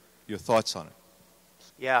hear your thoughts on it.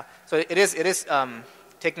 Yeah, so it is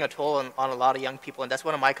taking a toll on a lot of young people, and that's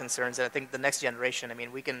one of my concerns. And I think the next generation,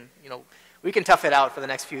 we can tough it out for the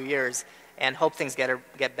next few years and hope things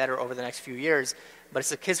get better over the next few years. But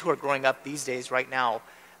it's the kids who are growing up these days, right now.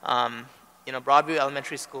 Broadview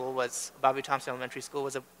Thompson Elementary School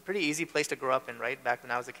was a pretty easy place to grow up in, right, back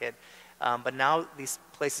when I was a kid. But now these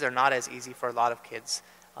places are not as easy for a lot of kids.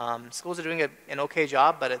 Schools are doing an okay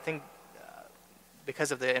job, but I think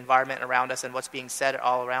because of the environment around us and what's being said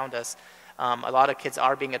all around us, a lot of kids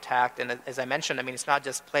are being attacked. And as I mentioned, it's not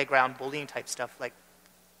just playground bullying type stuff like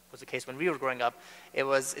was the case when we were growing up.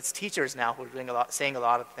 It's teachers now who are saying a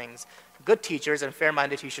lot of things. Good teachers and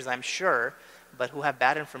fair-minded teachers, I'm sure, but who have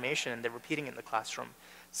bad information and they're repeating it in the classroom.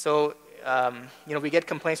 So, we get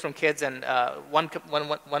complaints from kids, and one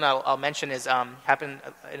I'll mention is happened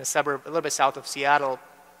in a suburb a little bit south of Seattle.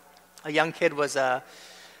 A young kid was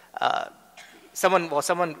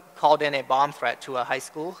someone called in a bomb threat to a high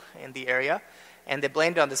school in the area, and they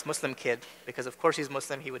blamed it on this Muslim kid because, of course, he's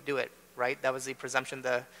Muslim, he would do it, right? That was the presumption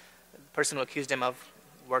the person who accused him of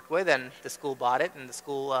worked with, and the school bought it, and the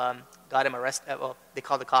school got him arrested. They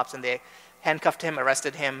called the cops, and they handcuffed him,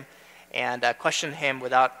 arrested him, and questioned him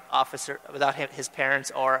without his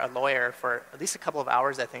parents or a lawyer for at least a couple of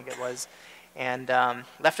hours, I think it was, and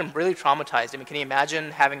left him really traumatized. Can you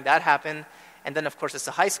imagine having that happen? And then, of course, it's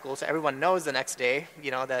a high school, so everyone knows the next day,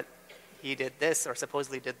 that he did this or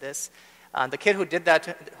supposedly did this. The kid who did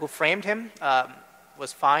that, who framed him,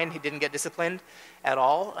 was fine. He didn't get disciplined at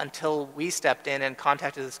all until we stepped in and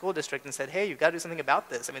contacted the school district and said, hey, you've got to do something about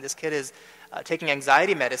this. This kid is taking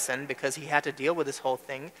anxiety medicine because he had to deal with this whole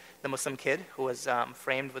thing, the Muslim kid who was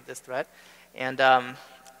framed with this threat. And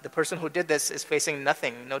the person who did this is facing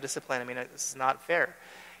nothing, no discipline. This is not fair.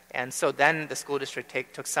 And so then the school district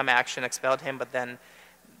took some action, expelled him, but then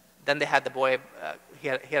they had the boy, he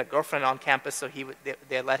had a girlfriend on campus, so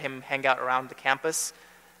they let him hang out around the campus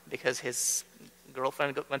because his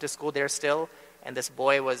girlfriend went to school there still, and this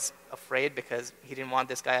boy was afraid because he didn't want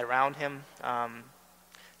this guy around him.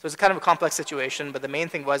 So it's kind of a complex situation, but the main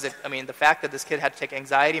thing was the fact that this kid had to take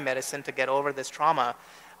anxiety medicine to get over this trauma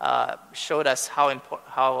showed us how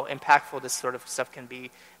impactful this sort of stuff can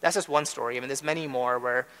be. That's just one story. There's many more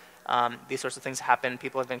where these sorts of things happen.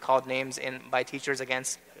 People have been called names by teachers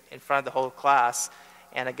in front of the whole class.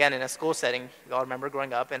 And again, in a school setting, we all remember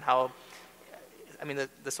growing up and how,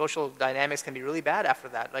 the social dynamics can be really bad after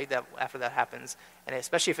that, right? After that happens, and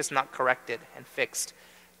especially if it's not corrected and fixed.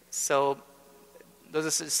 So those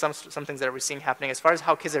are some things that we're seeing happening. As far as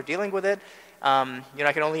how kids are dealing with it, I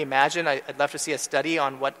can only imagine. I'd love to see a study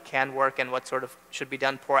on what can work and what sort of should be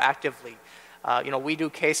done proactively. We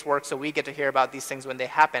do casework, so we get to hear about these things when they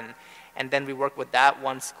happen, and then we work with that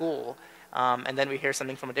one school, and then we hear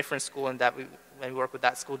something from a different school, and when we work with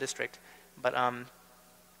that school district. But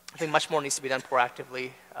I think much more needs to be done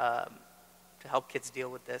proactively to help kids deal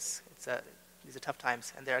with this. These are tough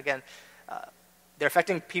times, and they're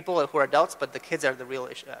affecting people who are adults, but the kids are the real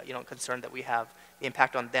issue, concern that we have, the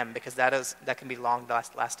impact on them, because that can be long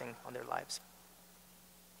lasting on their lives.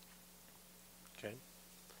 Okay.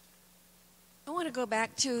 want to go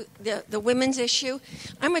back to the women's issue.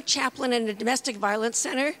 I'm a chaplain in a domestic violence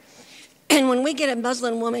center, and when we get a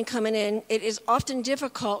Muslim woman coming in, it is often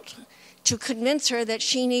difficult to convince her that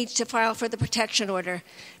she needs to file for the protection order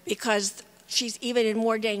because she's even in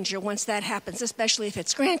more danger once that happens, especially if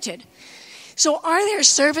it's granted. So are there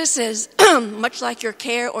services, much like your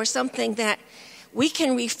CAIR or something, that we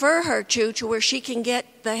can refer her to where she can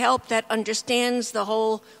get the help that understands the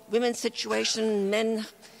whole women's situation, men,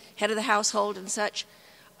 head of the household and such?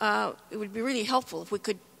 It would be really helpful if we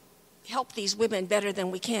could help these women better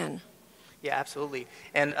than we can. Yeah, absolutely.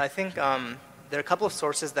 And I think there are a couple of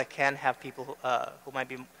sources that can have people who might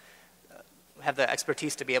be have the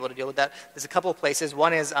expertise to be able to deal with that. There's a couple of places.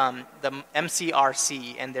 One is the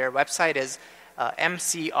MCRC, and their website is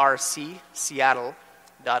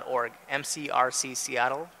mcrcseattle.org,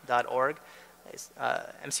 mcrcseattle.org.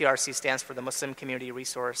 MCRC stands for the Muslim Community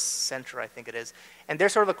Resource Center, I think it is. And they're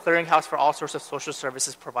sort of a clearinghouse for all sorts of social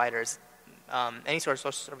services providers. Any sort of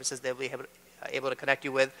social services they'll be able to connect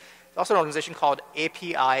you with. There's also an organization called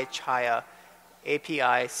API Chaya,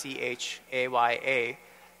 APICHAYA.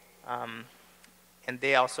 And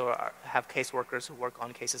they also have caseworkers who work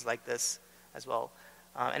on cases like this as well.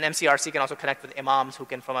 And MCRC can also connect with imams who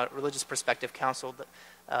can, from a religious perspective, counsel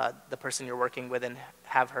the person you're working with and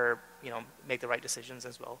have her, make the right decisions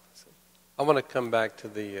as well. So. I want to come back to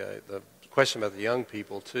the question about the young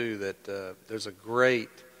people too. That there's a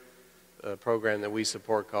great program that we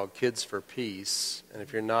support called Kids for Peace, and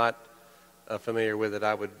if you're not familiar with it,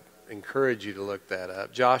 I would encourage you to look that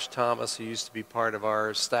up. Josh Thomas, who used to be part of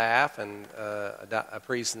our staff and a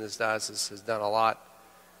priest in this diocese, has done a lot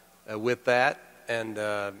with that, and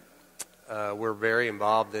we're very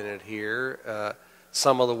involved in it here.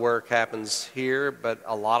 Some of the work happens here, but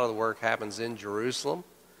a lot of the work happens in Jerusalem,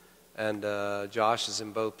 and Josh is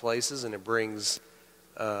in both places, and it brings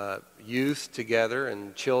youth together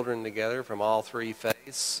and children together from all three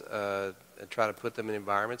faiths and try to put them in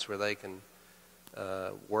environments where they can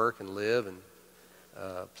work and live and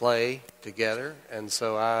play together. And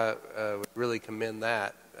so I would really commend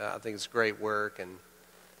that. I think it's great work, and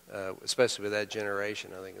especially with that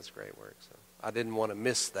generation, I think it's great work. So I didn't want to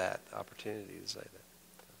miss that opportunity to say that.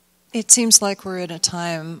 It seems like we're in a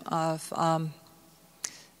time of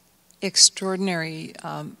extraordinary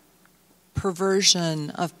perversion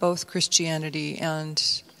of both Christianity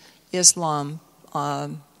and Islam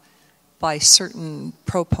by certain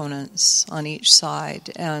proponents on each side.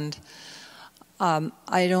 And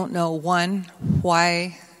I don't know, one,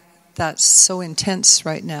 why that's so intense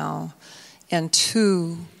right now, and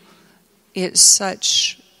two, it's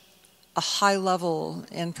such a high level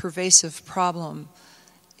and pervasive problem.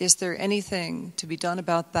 Is there anything to be done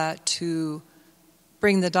about that to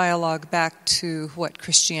bring the dialogue back to what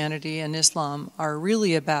Christianity and Islam are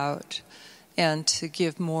really about, and to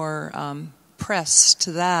give more press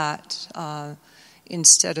to that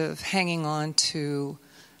instead of hanging on to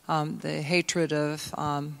the hatred of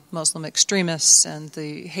Muslim extremists and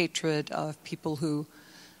the hatred of people who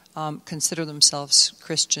consider themselves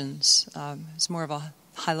Christians? It's more of a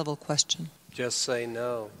high-level question. Just say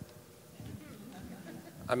no.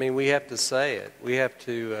 I mean, we have to say it. We have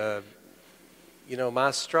to,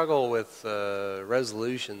 my struggle with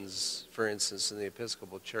resolutions, for instance, in the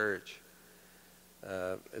Episcopal Church,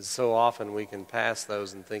 is so often we can pass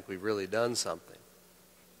those and think we've really done something.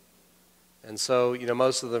 And so,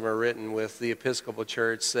 most of them are written with the Episcopal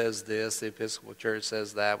Church says this, the Episcopal Church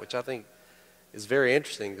says that, which I think is very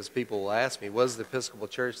interesting because people will ask me, what does the Episcopal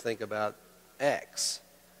Church think about X?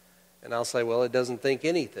 And I'll say, well, it doesn't think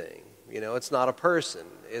anything. It's not a person.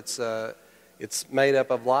 It's made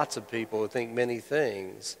up of lots of people who think many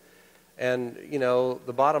things. And,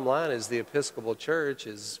 the bottom line is the Episcopal Church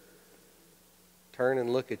is turn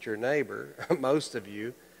and look at your neighbor, most of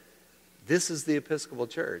you. This is the Episcopal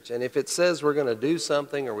Church. And if it says we're going to do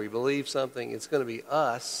something or we believe something, it's going to be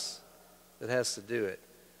us that has to do it.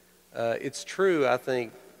 It's true, I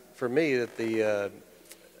think, for me that the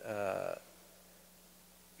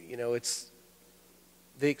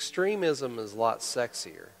extremism is a lot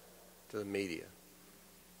sexier to the media.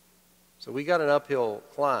 So we got an uphill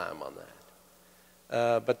climb on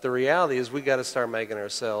that. But the reality is we got to start making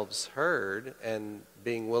ourselves heard and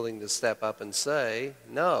being willing to step up and say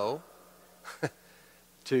no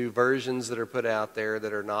to versions that are put out there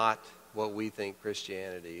that are not what we think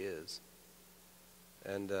Christianity is.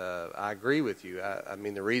 And I agree with you. I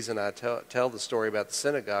mean, the reason I tell the story about the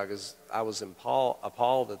synagogue is I was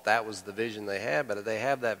appalled that was the vision they had. But they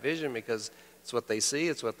have that vision because it's what they see,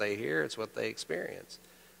 it's what they hear, it's what they experience.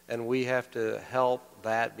 And we have to help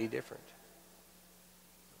that be different.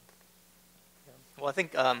 Well, I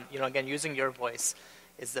think, again, using your voice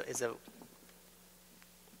is the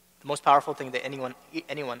most powerful thing that anyone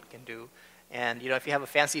can do. And, if you have a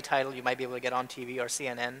fancy title, you might be able to get on TV or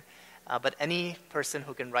CNN. But any person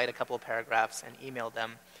who can write a couple of paragraphs and email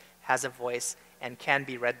them has a voice and can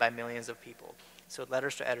be read by millions of people. So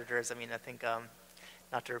letters to editors, I think,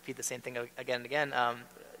 not to repeat the same thing again and again,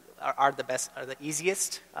 are the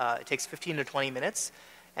easiest. It takes 15 to 20 minutes,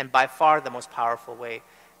 and by far the most powerful way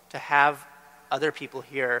to have other people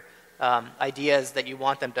hear ideas that you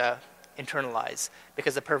want them to internalize,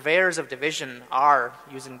 because the purveyors of division are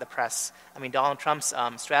using the press. Donald Trump's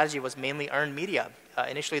strategy was mainly earned media.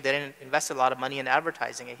 Initially, they didn't invest a lot of money in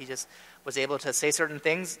advertising it. He just was able to say certain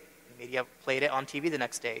things. The media played it on TV the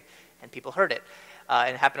next day, and people heard it.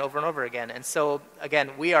 And it happened over and over again. And so,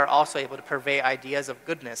 again, we are also able to purvey ideas of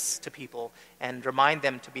goodness to people and remind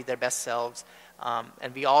them to be their best selves.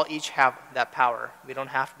 And we all each have that power. We don't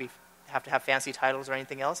have to have fancy titles or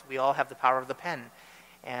anything else. We all have the power of the pen.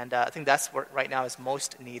 And I think that's what right now is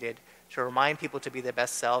most needed, to remind people to be their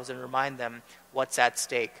best selves and remind them what's at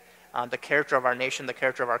stake. The character of our nation, the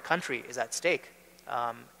character of our country is at stake.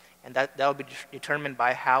 And that will be determined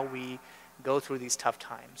by how we go through these tough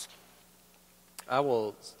times. I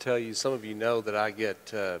will tell you, some of you know that I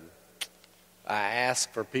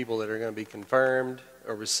ask for people that are going to be confirmed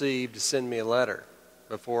or received to send me a letter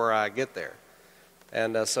before I get there.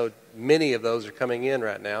 And so many of those are coming in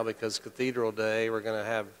right now, because Cathedral Day, we're going to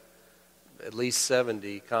have at least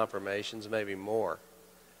 70 confirmations, maybe more.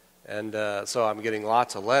 And so I'm getting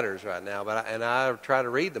lots of letters right now, and I try to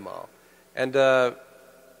read them all. And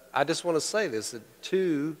I just want to say this, that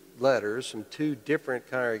 2 letters from 2 different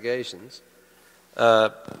congregations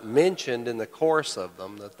mentioned in the course of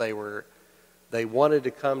them that they wanted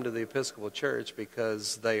to come to the Episcopal Church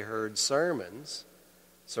because they heard sermons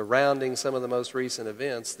surrounding some of the most recent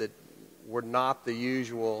events that were not the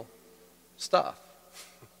usual stuff.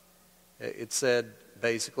 It said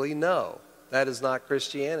basically, no, that is not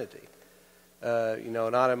Christianity.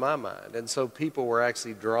 Not in my mind. And so people were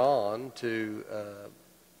actually drawn to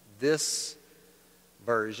this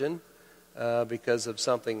version because of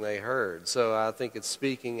something they heard. So I think it's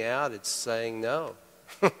speaking out. It's saying no.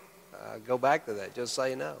 Go back to that. Just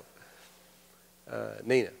say no.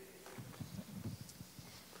 Nina.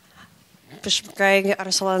 Bishop Greg,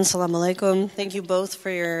 Arsalan, Assalamu alaikum. Thank you both for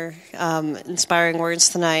your inspiring words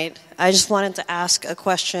tonight. I just wanted to ask a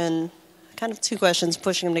question, kind of 2 questions,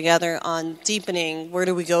 pushing them together, on deepening. Where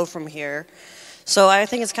do we go from here? So I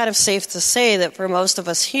think it's kind of safe to say that for most of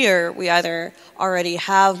us here, we either already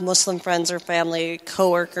have Muslim friends or family,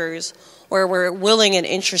 coworkers, or we're willing and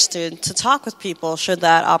interested to talk with people should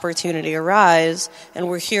that opportunity arise, and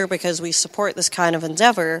we're here because we support this kind of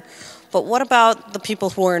endeavor. But what about the people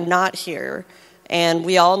who are not here? And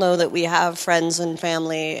we all know that we have friends and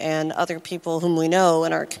family and other people whom we know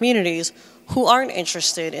in our communities who aren't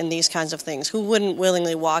interested in these kinds of things, who wouldn't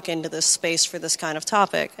willingly walk into this space for this kind of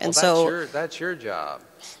topic. And that's your job.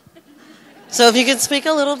 So if you could speak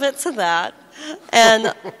a little bit to that.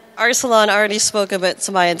 And Arsalan already spoke a bit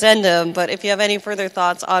to my addendum, but if you have any further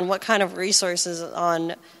thoughts on what kind of resources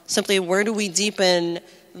on simply where do we deepen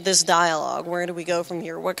this dialogue, where do we go from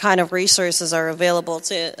here, what kind of resources are available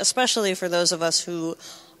to, especially for those of us who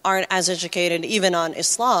aren't as educated even on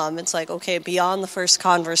Islam. It's like, okay, beyond the first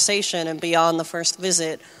conversation and beyond the first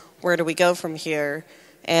visit, where do we go from here?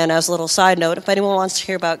 And as a little side note, if anyone wants to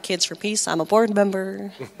hear about Kids for Peace, I'm a board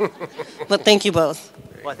member. But thank you both.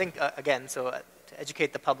 Well, I think, again, to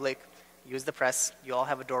educate the public, use the press. You all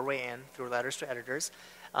have a doorway in through letters to editors.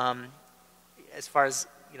 As far as,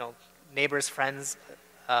 neighbors, friends,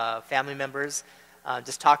 family members,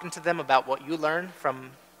 just talking to them about what you learned from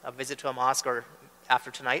a visit to a mosque or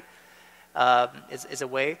after tonight is a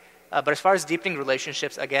way. But as far as deepening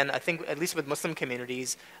relationships, again, I think at least with Muslim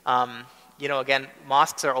communities, again,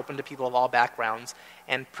 mosques are open to people of all backgrounds,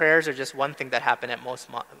 and prayers are just one thing that happen at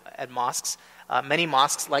at mosques. Many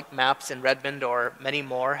mosques, like MAPS in Redmond or many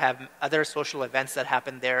more, have other social events that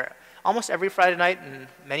happen there almost every Friday night, and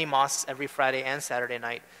many mosques every Friday and Saturday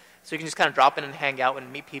night. So you can just kind of drop in and hang out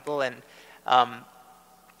and meet people, and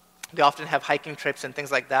they often have hiking trips and things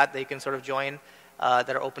like that you can sort of join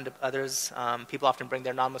that are open to others. People often bring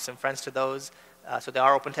their non-Muslim friends to those, so they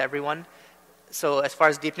are open to everyone. So as far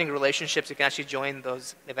as deepening relationships, you can actually join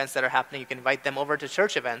those events that are happening. You can invite them over to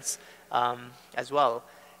church events as well.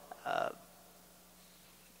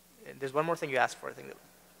 There's one more thing you asked for, I think.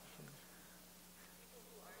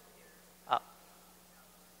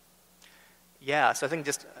 Yeah, so I think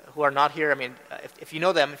just who are not here. I mean, if you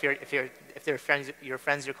know them, if if they're your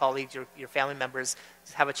friends, your colleagues, your family members,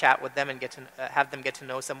 just have a chat with them and have them get to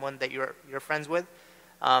know someone that you're friends with,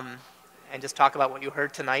 and just talk about what you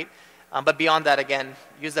heard tonight. But beyond that, again,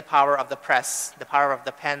 use the power of the press, the power of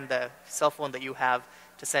the pen, the cell phone that you have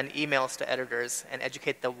to send emails to editors and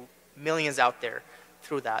educate the millions out there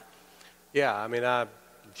through that. Yeah, I mean, I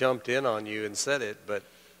jumped in on you and said it, but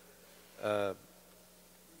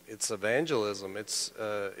it's evangelism. It's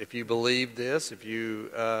if you believe this, if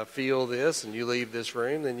you feel this, and you leave this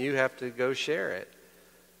room, then you have to go share it.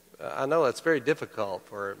 I know that's very difficult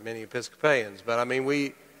for many Episcopalians, but I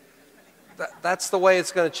mean, that's the way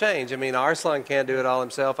it's going to change. I mean, Arsalan can't do it all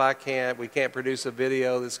himself. I can't. We can't produce a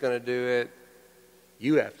video that's going to do it.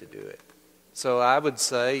 You have to do it. So I would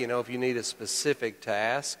say, if you need a specific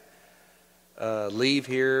task, leave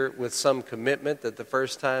here with some commitment that the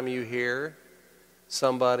first time you hear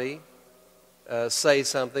somebody say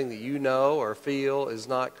something that you know or feel is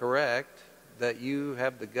not correct, that you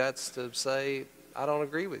have the guts to say, I don't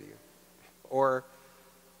agree with you. Or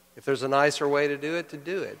if there's a nicer way to do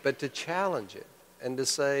it, but to challenge it and to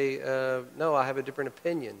say, no, I have a different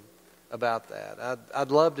opinion about that.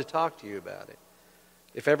 I'd love to talk to you about it.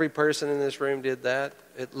 If every person in this room did that,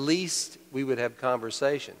 at least we would have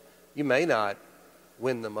conversation. You may not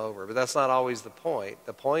win them over, but that's not always the point.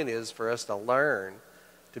 The point is for us to learn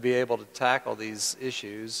to be able to tackle these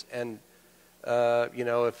issues. And,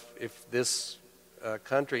 if this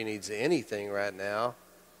country needs anything right now,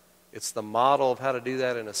 it's the model of how to do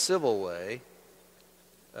that in a civil way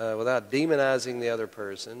without demonizing the other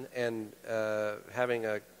person and having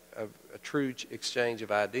a true exchange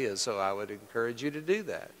of ideas. So I would encourage you to do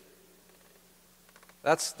that.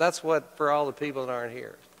 That's what, for all the people that aren't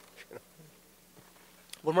here.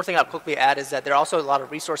 One more thing I'll quickly add is that there are also a lot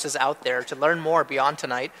of resources out there to learn more beyond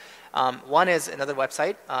tonight. One is another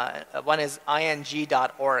website. One is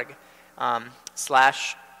ing.org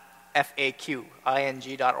 /FAQ.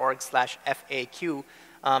 ing.org/FAQ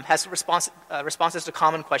has responses to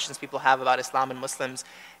common questions people have about Islam and Muslims.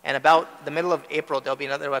 And about the middle of April, there'll be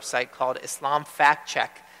another website called Islam Fact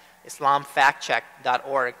Check,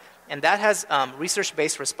 islamfactcheck.org. And that has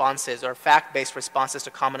research-based responses or fact-based responses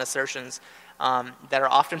to common assertions that are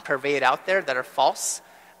often purveyed out there that are false,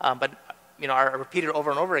 but are repeated over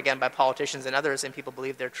and over again by politicians and others, and people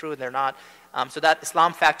believe they're true and they're not. So that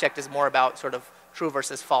Islam Fact Check is more about sort of true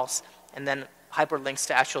versus false, and then hyperlinks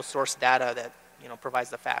to actual source data that provides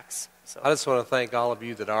the facts. So I just want to thank all of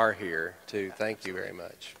you that are here too. Thank you very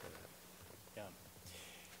much. Yeah.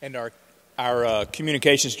 And our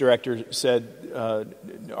communications director said,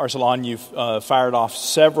 Arsalan, you've fired off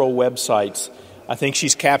several websites. I think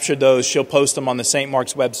she's captured those. She'll post them on the St.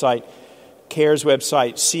 Mark's website, CAIR's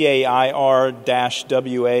website, CAIR-WA.org.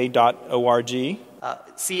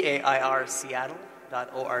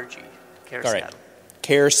 CAIR-Seattle.org. CAIR All right.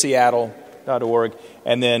 Seattle. CAIRSeattle.org.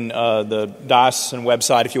 And then the diocesan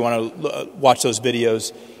website, if you want to watch those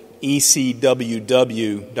videos, ecww.org,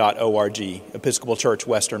 Episcopal Church,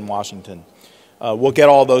 Western Washington. We'll get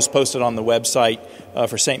all those posted on the website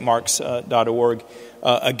for stmarks.org.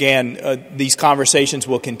 Again, these conversations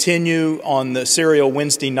will continue on the serial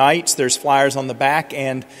Wednesday nights. There's flyers on the back,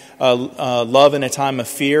 and Love in a Time of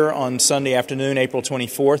Fear on Sunday afternoon, April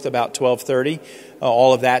 24th, about 12:30.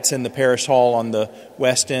 All of that's in the parish hall on the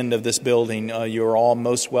west end of this building. You're all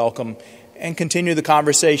most welcome. And continue the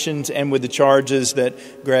conversations and with the charges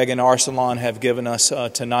that Greg and Arsalan have given us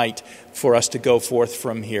tonight for us to go forth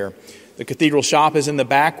from here. The Cathedral shop is in the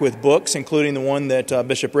back with books, including the one that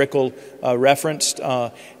Bishop Rickel referenced,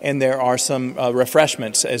 and there are some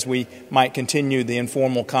refreshments as we might continue the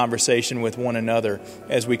informal conversation with one another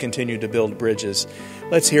as we continue to build bridges.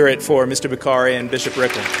 Let's hear it for Mr. Bukhari and Bishop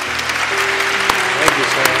Rickel. Thank you,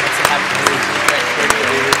 sir.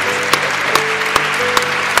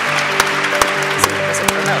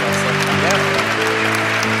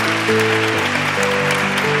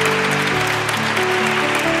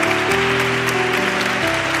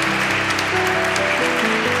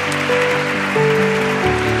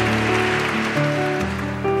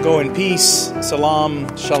 Go in peace.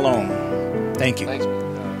 Salam. Shalom. Thank you. Thanks.